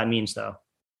explain what that means, though.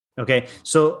 Okay,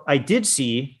 so I did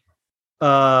see the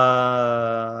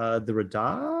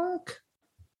Radak.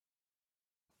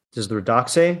 Does the Radak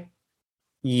say?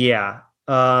 Yeah.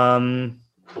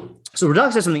 So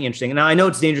Radak says something interesting. Now, I know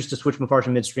it's dangerous to switch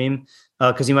Mefarshim midstream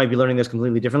because you might be learning this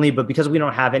completely differently, but because we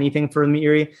don't have anything for the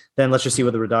Meiri, then let's just see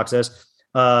what the Radak says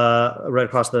right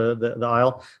across the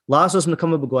aisle. Lasos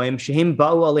nakama b'goyim shehem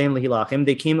ba'u aleim lehilachim.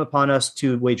 They came upon us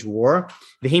to wage war.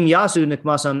 V'hem yasu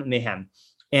nikmasam mehem.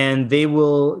 And they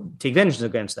will take vengeance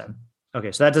against them.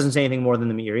 Okay, so that doesn't say anything more than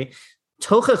the Meiri.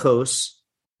 Tochachos,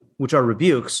 which are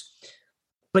rebukes,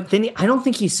 but then I don't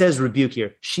think he says rebuke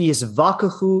here. She is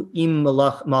vakahu im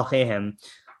malchehem.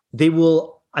 They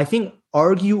will, I think,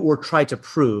 argue or try to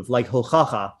prove, like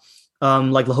hochacha,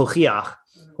 like lahochiach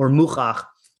or muchach.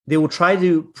 They will try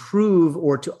to prove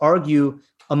or to argue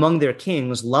among their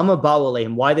kings, lama ba'u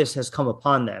aleihim, why this has come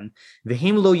upon them.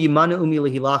 V'hem lo yimanu umi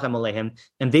lehilachem aleihim,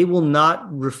 and they will not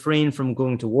refrain from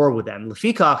going to war with them.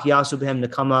 Lefikach yasu behem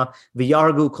nekama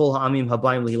v'yargu kol ha'amim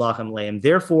habayim lehilachem aleihim.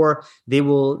 Therefore, they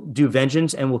will do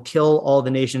vengeance and will kill all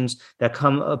the nations that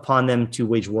come upon them to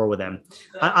wage war with them.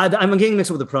 I'm getting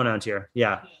mixed up with the pronouns here.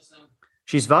 Yeah.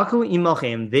 She's vaku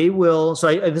imalchem. They will. So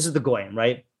this is the goyim,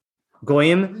 right?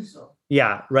 Goyim.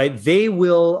 Yeah, right. They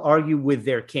will argue with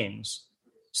their kings,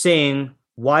 saying,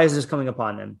 why is this coming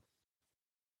upon them?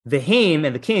 The Haim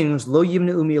and the kings, lo yimnu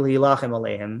umi lehilachem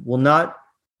aleihim, will not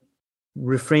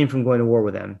refrain from going to war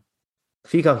with them.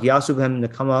 Fikach yasu b'hem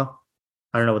nekama.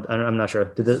 I don't know. I'm not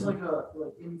sure. Like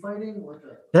infighting?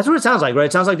 That's what it sounds like, right?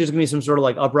 It sounds like there's going to be some sort of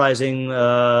like uprising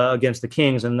against the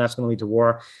kings, and that's going to lead to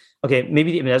war. Okay,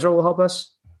 maybe the Ibn Ezra will help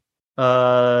us.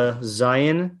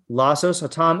 Zion, Lasos,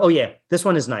 Hatam. Oh yeah, this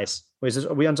one is nice. Wait,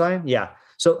 are we on Zion? Yeah.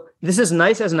 So this is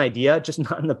nice as an idea, just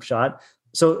not in the pshat.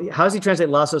 So how does he translate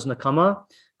Lasos Nakama?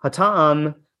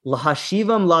 Hatam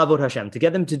lahashivam lavot Hashem, to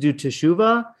get them to do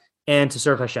teshuvah and to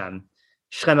serve Hashem.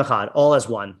 Shchem echad, all as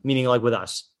one, meaning like with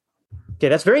us. Okay,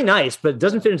 that's very nice, but it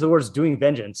doesn't fit into the words doing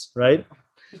vengeance, right?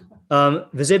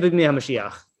 V'zeh b'gnei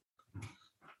HaMashiach.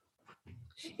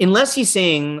 Unless he's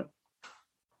saying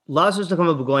Lazarus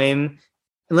Nakama B'goyim,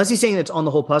 unless he's saying it's on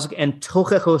the whole pasuk and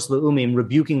tochechos le'umim,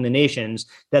 rebuking the nations,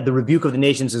 that the rebuke of the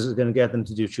nations is going to get them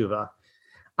to do tshuva.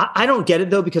 I don't get it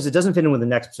though, because it doesn't fit in with the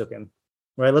next psukim,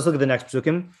 right? Let's look at the next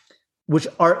psukim, which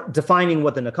are defining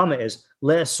what the nakama is.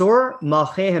 Le'asor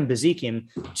malchehem bezikim,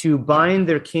 to bind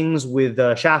their kings with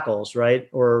shackles, right?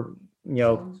 Or,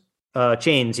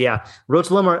 chains, yeah. Rotz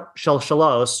lomar shal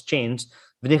shalos, chains,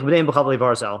 v'nich b'neim b'chavlei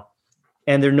varzel.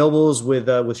 And their nobles with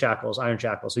shackles, iron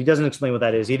shackles. So he doesn't explain what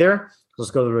that is either.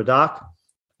 Let's go to Radak.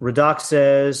 Radak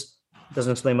says,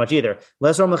 doesn't explain much either.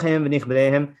 We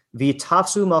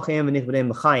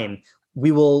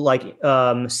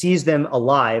will seize them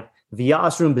alive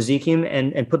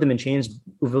and put them in chains to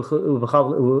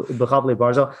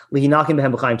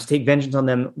take vengeance on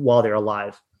them while they're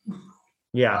alive.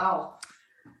 Yeah. Wow.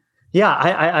 Yeah,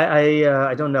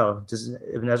 I don't know. Does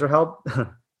Ibn Ezra help?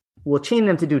 We'll chain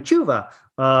them to do tshuva.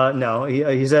 No,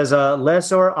 he says,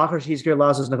 Lesor achar shizkir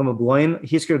lazos nakam b'loim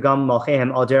hiskir gam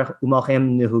malchehem al derech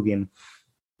umalchehem nehugim.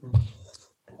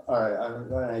 All right, I've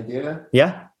got an idea.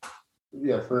 Yeah?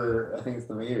 Yeah, I think it's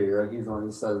the Meiri, right? He's the one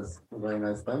who says a very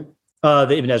nice thing.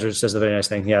 The Ibn Ezra says the very nice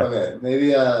thing, yeah. Okay,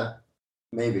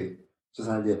 maybe. Just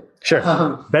an idea. Sure.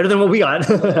 Better than what we got.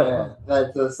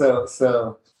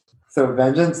 So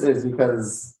vengeance is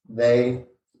because the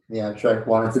abstract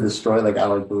wanted to destroy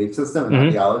our belief system and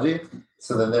ideology.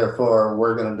 So then therefore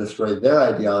we're going to destroy their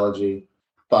ideology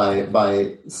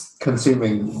by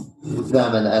consuming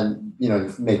them and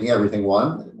making everything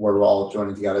one, where we're all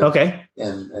joining together. Okay.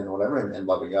 And whatever, and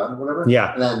loving God and whatever.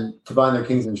 Yeah. And then to bind their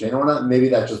kings in chain or whatnot, maybe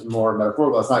that's just more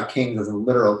metaphorical. It's not kings as in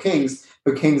literal kings,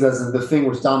 but kings as in the thing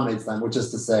which dominates them, which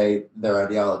is to say their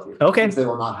ideology. Okay. They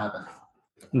will not happen.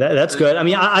 That's good. I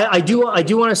mean, I do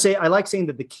want to say, I like saying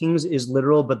that the kings is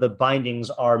literal, but the bindings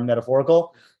are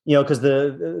metaphorical. Because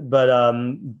similar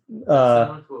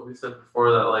to what we said before,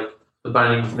 that the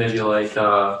bindings maybe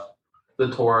the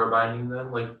Torah binding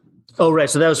them, Oh, right.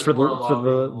 So that was for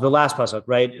the last pasuk,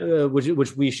 right? Yeah.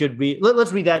 Which we should read.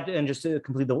 Let's read that and just to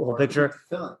complete the whole picture.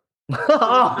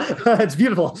 Oh, it's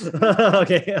beautiful.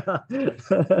 Okay.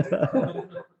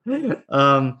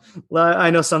 I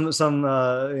know some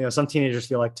teenagers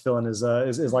feel like tefillin is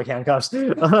like handcuffs.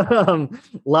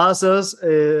 Lasos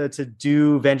to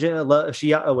do vengeance.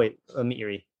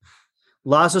 Meiri.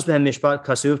 Lasos behem mishpat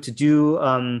kasuv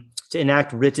to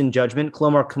enact written judgment.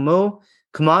 Klomar kamo.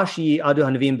 Kamashi adu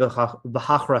hanavim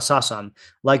b'hachrasasam,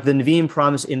 like the Nevi'im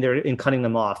promise in cutting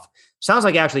them off. Sounds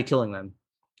like actually killing them,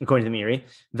 according to Meiri.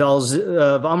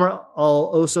 V'amar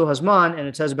al oso hazman, and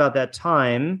it says about that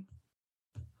time,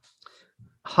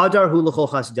 hadar hu l'chol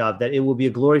chasidav, that it will be a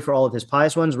glory for all of his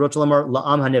pious ones. Rotzelamar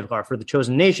la'am hanivkar, for the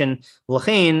chosen nation.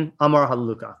 L'chein amar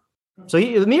haluka. So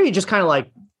Meiri just kind of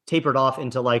tapered off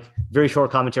into very short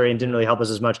commentary and didn't really help us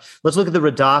as much. Let's look at the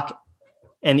Radak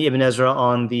and the Ibn Ezra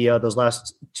on the those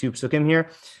last two psukim here.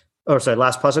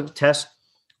 Last pasuk, test.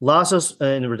 Lasos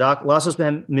in the Radak, Lasos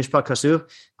behem mishpat kasuv.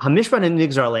 HaMishpat and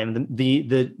nigzar aleim,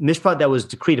 the mishpat that was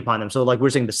decreed upon them. So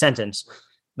we're saying the sentence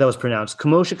that was pronounced.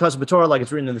 Kamo shekas b'Torah, like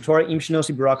it's written in the Torah. Im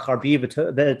shenosi barak harbi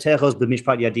v'techos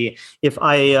b'mishpat yadi. If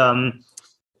I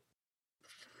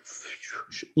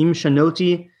im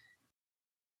shenoti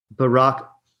barak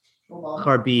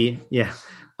harbi, yeah.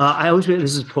 I always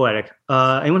this is poetic.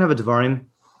 Anyone have a Devarim?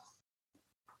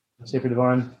 Sefer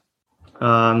Devarim.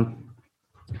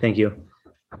 Thank you.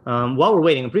 While we're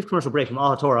waiting, a brief commercial break from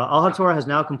Al HaTorah. Al HaTorah has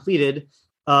now completed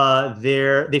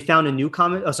they found a new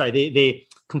comment. They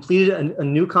completed a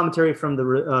new commentary from the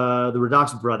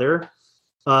Radak's brother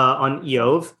on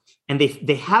Eov, and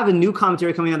they have a new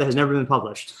commentary coming out that has never been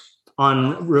published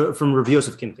from Rav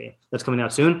Yosef Kimchi that's coming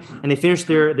out soon. And they finished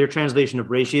their translation of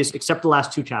Reishis, except the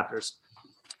last two chapters.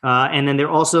 And then they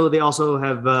also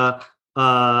have a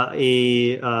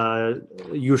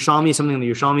Yerushalmi, something in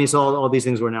the Yerushalmi. So all these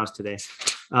things were announced today.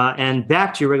 And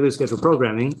back to your regularly scheduled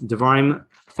programming, Devarim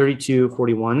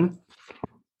 32:41.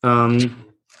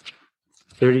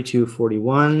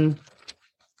 32:41.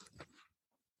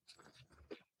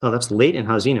 Oh, that's late in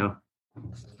Hazino.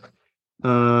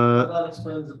 That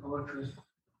explains the poetry.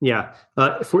 Yeah.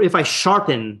 For if I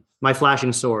sharpen my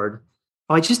flashing sword.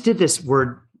 Oh, I just did this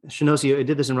word. Shenosi, I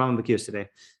did this in Raman Bakiyos today.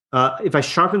 If I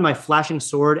sharpen my flashing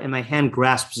sword and my hand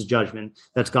grasps judgment,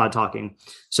 that's God talking.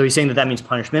 So he's saying that means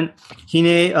punishment.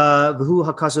 Hine v'hu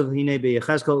hakasav hine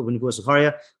be'yechezkel v'nevuah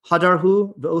Zechariah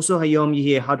hadarhu v'oso hayom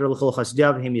yihye hadar l'chol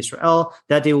chasidav v'hem Yisrael.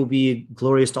 That day will be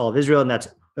glorious to all of Israel, and that's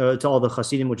to all the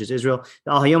Hasidim, which is Israel.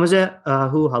 The Al Hayom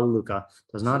Hu Haluka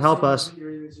does not help us.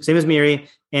 Same as Miri.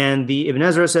 And the Ibn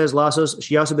Ezra says, Lasos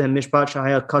Shiyasu Behem Mishpat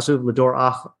Shahaya Kasuv Lador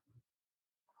Ach.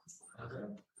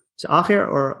 Is it Acher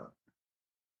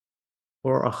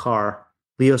or Achar?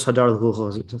 Leos Hadar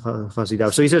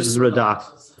Chasidav. So he says it's Radak.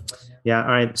 Yeah,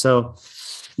 all right. So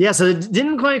it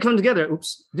didn't quite come together.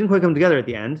 Didn't quite come together at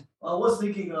the end. I was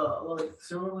thinking,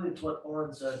 similarly to what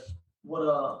Oren said.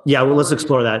 Let's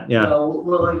explore that. Yeah.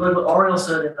 Like what Ariel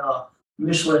said in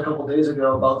Mishle a couple days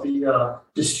ago about the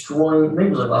destroying, maybe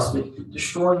it was like last week,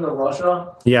 destroying the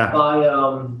Russia. Yeah.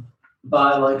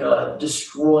 By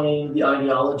destroying the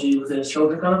ideology within his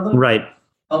children, kind of thing. Right.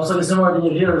 So like a similar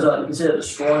idea here is that you can say that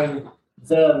destroying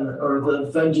them or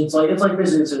the vengeance, like it's like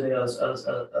basically the same thing as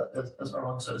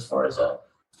Armand said, as far as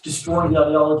destroying the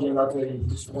ideology and not the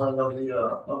destroying of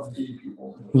the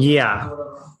people. Yeah.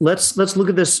 Let's look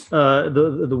at this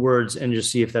the words and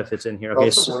just see if that fits in here. Okay.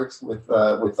 It also works with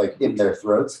like in their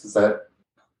throats, because that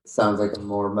sounds like a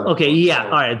more okay. Yeah.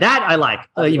 All right. That I like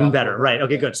even better. Right.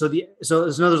 Okay. Good. So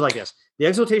there's another like this: the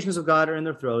exaltations of God are in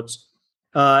their throats,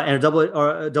 and a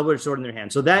double-edged sword in their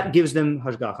hand. So that gives them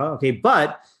hashgacha. Okay.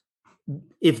 But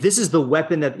if this is the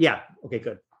weapon that, okay,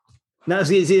 good. Now,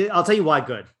 see, I'll tell you why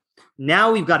good.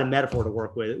 Now we've got a metaphor to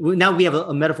work with. Now we have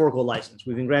a metaphorical license.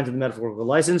 We've been granted the metaphorical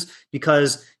license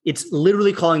because it's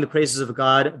literally calling the praises of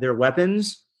God their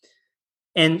weapons.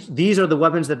 And these are the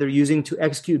weapons that they're using to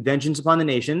execute vengeance upon the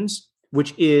nations,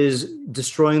 which is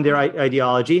destroying their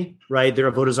ideology, right?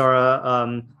 Their Avodah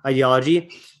Zarah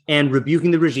ideology, and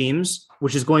rebuking the regimes,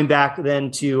 which is going back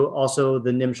then to also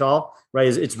the Nimshal, right?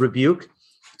 It's rebuke.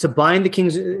 To bind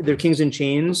their kings in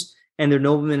chains and their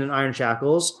noblemen in iron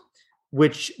shackles,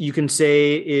 which you can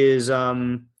say is,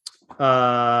 you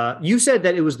said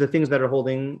that it was the things that are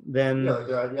holding them. Yeah,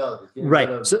 their ideology.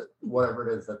 Right. So, whatever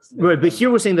it is. That's right. But here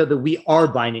we're saying that we are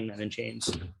binding them in chains.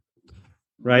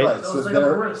 Right. So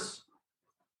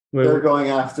they're going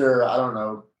after, I don't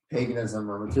know, paganism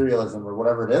or materialism or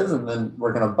whatever it is. And then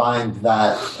we're going to bind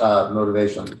that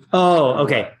motivation. Oh,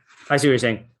 okay. I see what you're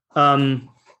saying.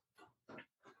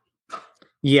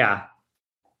 Yeah.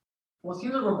 Well, it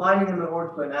seems like we're binding them in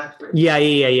order to enact it. Yeah.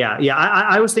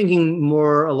 I was thinking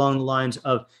more along the lines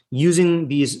of using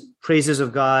these praises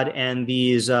of God and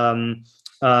these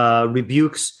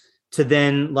rebukes to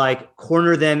then like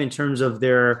corner them in terms of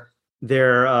their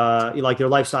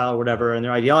lifestyle or whatever and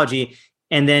their ideology,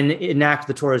 and then enact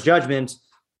the Torah's judgment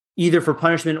either for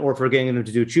punishment or for getting them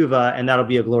to do tshuva, and that'll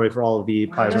be a glory for all of the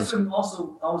pious.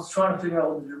 Also, I was trying to figure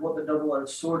out what the double-edged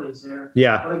sword is there.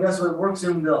 Yeah. But I guess what works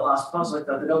in the last class like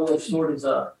that, the double-edged sword is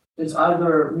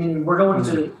either, meaning we're going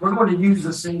to use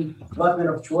the same weapon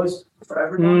of choice for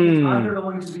everybody. It's either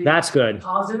going to be that's good.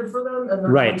 Positive for them, and they're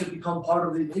going to become part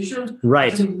of the nation.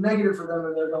 Right. It's negative for them,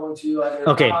 and they're going to either.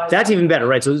 Okay, that's even better,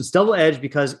 right? So it's double-edged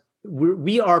because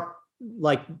we are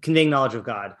like conveying knowledge of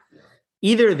God.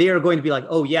 Either they are going to be like,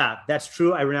 oh yeah, that's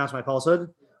true, I renounce my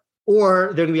falsehood,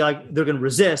 or they're going to be like, they're going to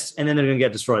resist, and then they're going to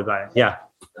get destroyed by it. Yeah.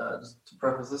 Just to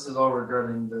preface, this is all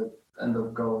regarding the end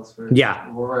of goals. Yeah.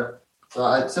 Right.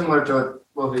 So similar to what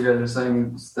both of you guys are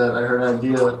saying, is that I heard an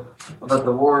idea that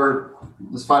the war,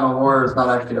 this final war, is not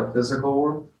actually a physical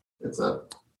war; it's a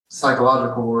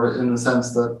psychological war in the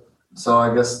sense that. So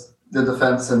I guess the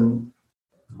defense and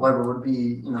whatever would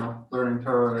be, learning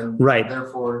Torah and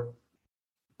therefore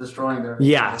destroying their.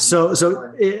 Yeah. So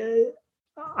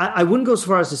I wouldn't go so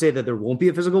far as to say that there won't be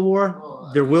a physical war.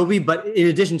 There will be, but in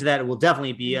addition to that, it will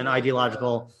definitely be an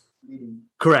ideological.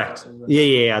 Correct.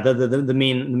 Yeah. The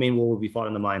main war will be fought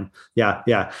in the mind.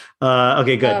 Yeah.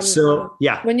 Okay. Good. So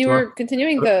yeah. When you were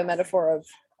continuing the metaphor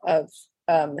of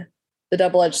the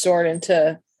double-edged sword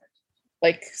into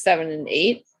like 7 and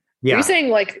 8, are you saying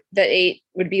like that 8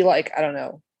 would be like, I don't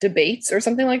know, debates or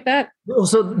something like that? Well,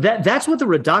 so that's what the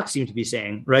Radak seem to be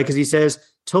saying, right? Because he says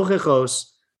Tochechos.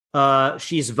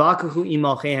 She's vakahu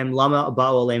imalchehem lama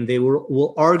ba'olem. They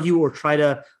will argue or try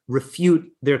to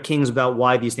refute their kings about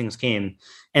why these things came.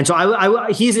 And so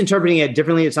he's interpreting it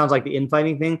differently. It sounds like the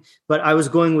infighting thing, but I was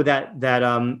going with that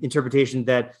interpretation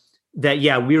that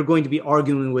we're going to be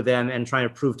arguing with them and trying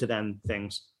to prove to them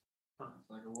things.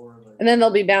 And then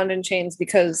they'll be bound in chains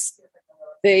because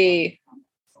they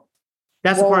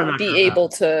won't the part I'm not be sure able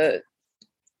about. to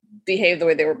behave the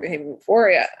way they were behaving before.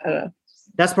 Yeah, I don't know.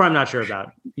 That's the part I'm not sure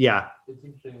about. Yeah. It's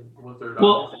interesting what they're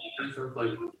like.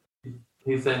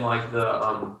 He's saying like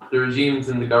the regimes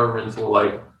and the governments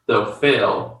they'll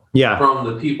fail. Yeah.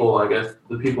 From the people, I guess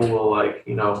the people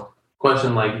will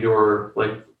question you're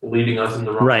leading us in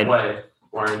the wrong way.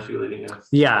 Why aren't you leading us?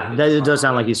 Yeah, it does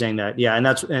sound like he's saying that. Yeah, and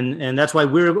that's why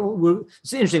we're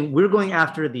it's interesting. We're going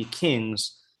after the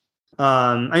kings,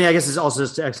 I guess it's also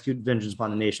just to execute vengeance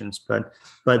upon the nations, but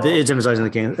it's emphasizing the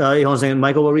king. You know saying,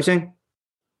 Michael, what were you saying?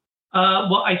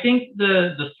 Well, I think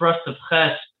the thrust of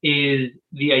Ches is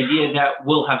the idea that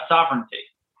we'll have sovereignty.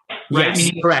 Right?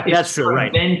 Yes, correct. That's true.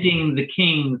 Right. Preventing the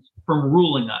kings from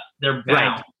ruling us. They're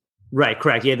bound. Right.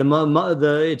 Correct. Yeah.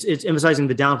 It's emphasizing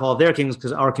the downfall of their kings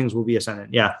because our kings will be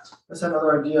ascendant. Yeah. That's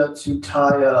another idea to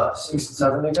tie 6 and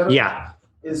 7 together. Yeah.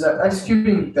 Is that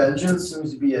executing vengeance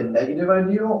seems to be a negative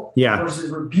ideal. Yeah.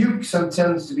 Versus rebuke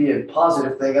tends to be a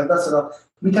positive thing, and that's enough.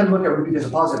 We tend to look at rebuke as a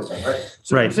positive thing, right?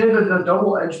 So right. You say that the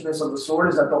double-edgedness of the sword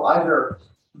is that they'll either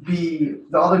be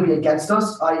against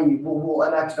us, i.e., we'll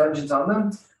enact vengeance on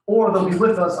them, or they'll be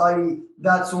with us, i.e.,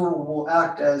 that sword will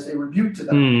act as a rebuke to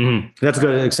them. Mm-hmm. That's a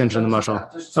good extension of the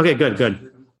mashal. Okay,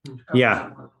 good. Yeah,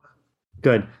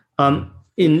 good.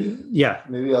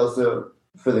 Maybe also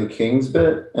for the kings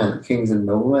bit and kings and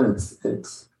noblemen,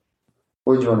 it's.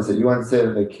 What did you want to say? You want to say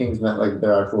that the kings meant like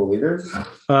their actual leaders?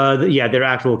 They're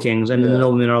actual kings, and the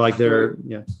noblemen are like their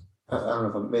I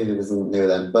don't know if maybe this isn't new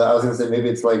then, but I was going to say maybe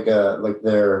it's like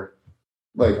their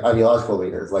like ideological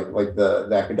leaders, like the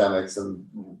academics and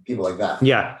people like that.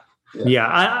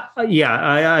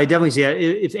 I definitely see it.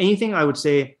 If anything, I would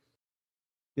say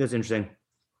that's interesting.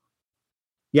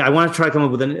 Yeah, I want to try to come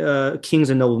up with kings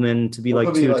and noblemen to be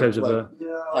like two types of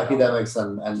academics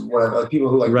and whatever, people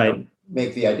who like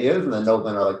make the ideas, and then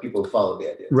noblemen are like people who follow the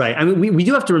ideas. Right. I mean, we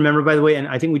do have to remember, by the way, and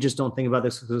I think we just don't think about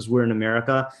this because we're in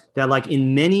America, that like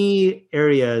in many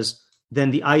areas,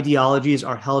 then the ideologies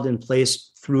are held in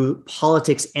place through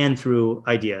politics and through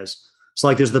ideas. So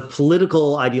like there's the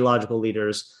political ideological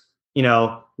leaders,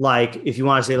 like if you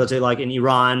want to say, let's say like in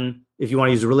Iran, if you want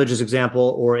to use a religious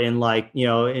example, or in like,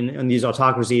 in these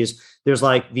autocracies, there's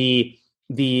like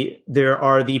there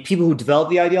are the people who develop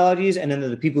the ideologies, and then there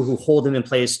are the people who hold them in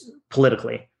place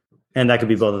politically. And that could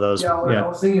be both of those. I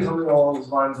was thinking something along those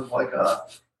lines of like a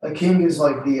king is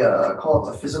like call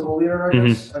it the physical leader, I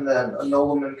guess. Mm-hmm. And then a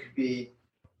nobleman could be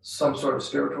some sort of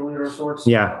spiritual leader of sorts.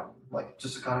 Yeah. Like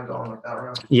just to kind of go on like that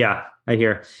route. Yeah, I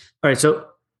hear. All right, so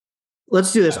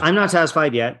let's do this. I'm not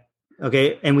satisfied yet.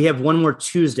 Okay. And we have one more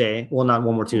Tuesday. Well, not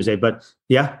one more Tuesday, but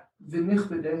yeah.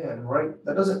 Right?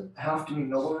 That doesn't have to mean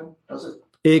nobleman, does it?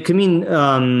 It could mean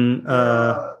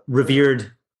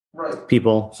revered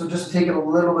people. So just take it a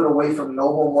little bit away from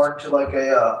noble, more to like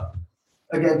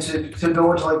again to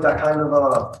go into like that kind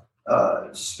of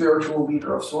spiritual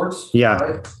leader of sorts. Yeah.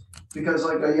 Right? Because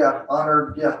like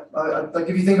honored. Yeah. Like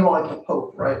if you think about like the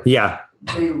Pope, right? Yeah.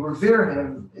 They revere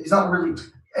him. He's not really.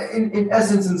 In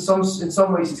essence, in some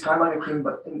ways, he's kind of like a king,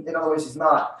 but in other ways, he's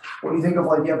not. When you think of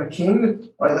like you have a king,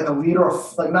 right, like a leader,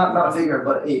 of, like not a figure,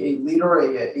 but a leader,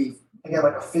 again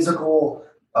like a physical,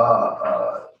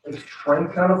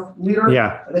 strength kind of leader.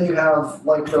 Yeah. And then you have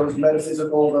like those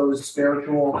metaphysical, those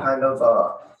spiritual kind of,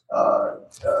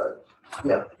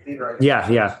 leader.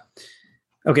 Yeah.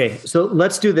 Okay, so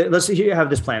let's do that. Let's have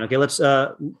this plan. Okay, let's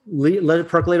let it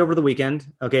percolate over the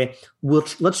weekend. Okay,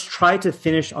 let's try to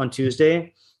finish on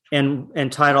Tuesday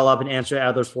and tie it all up and answer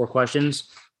out those 4 questions.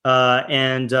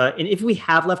 And if we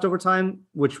have leftover time,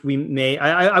 which we may,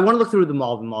 I want to look through the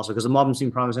Malbim also because the Malbim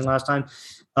seemed promising last time.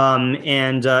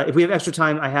 And if we have extra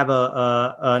time, I have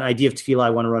an idea of tefillah I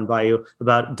want to run by you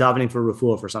about davening for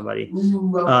refuah for somebody.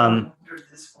 Ooh,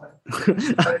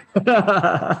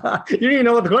 you don't even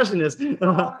know what the question is.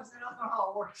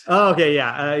 Oh, okay,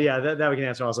 yeah, that we can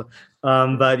answer also.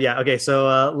 But yeah, okay. So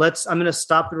I'm going to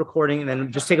stop the recording and then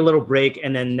just take a little break,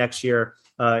 and then next year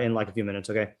in like a few minutes.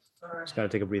 Okay, just gotta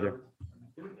take a breather.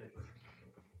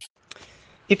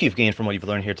 If you've gained from what you've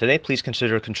learned here today, please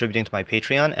consider contributing to my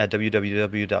Patreon at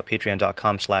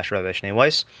www.patreon.com/Rabbi Shnei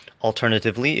Weiss.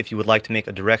 Alternatively, if you would like to make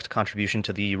a direct contribution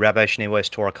to the Rabbi Shnei Weiss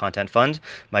Torah Content Fund,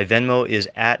 my Venmo is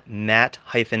at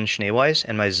Matt-Shnei-Weiss,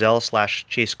 and my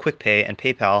Zelle/Chase QuickPay and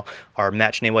PayPal are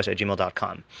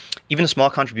mattschneiweiss@gmail.com. Even a small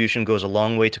contribution goes a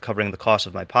long way to covering the cost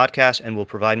of my podcast and will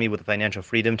provide me with the financial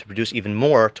freedom to produce even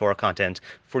more Torah content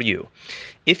for you.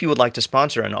 If you would like to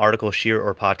sponsor an article, shir,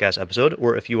 or podcast episode,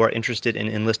 or if you are interested in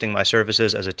enlisting my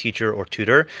services as a teacher or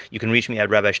tutor, you can reach me at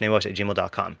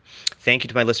rabbishneiweiss@gmail.com. Thank you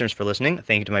to my listeners for listening,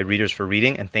 thank you to my readers for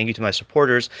reading, and thank you to my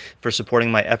supporters for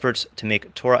supporting my efforts to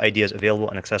make Torah ideas available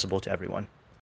and accessible to everyone.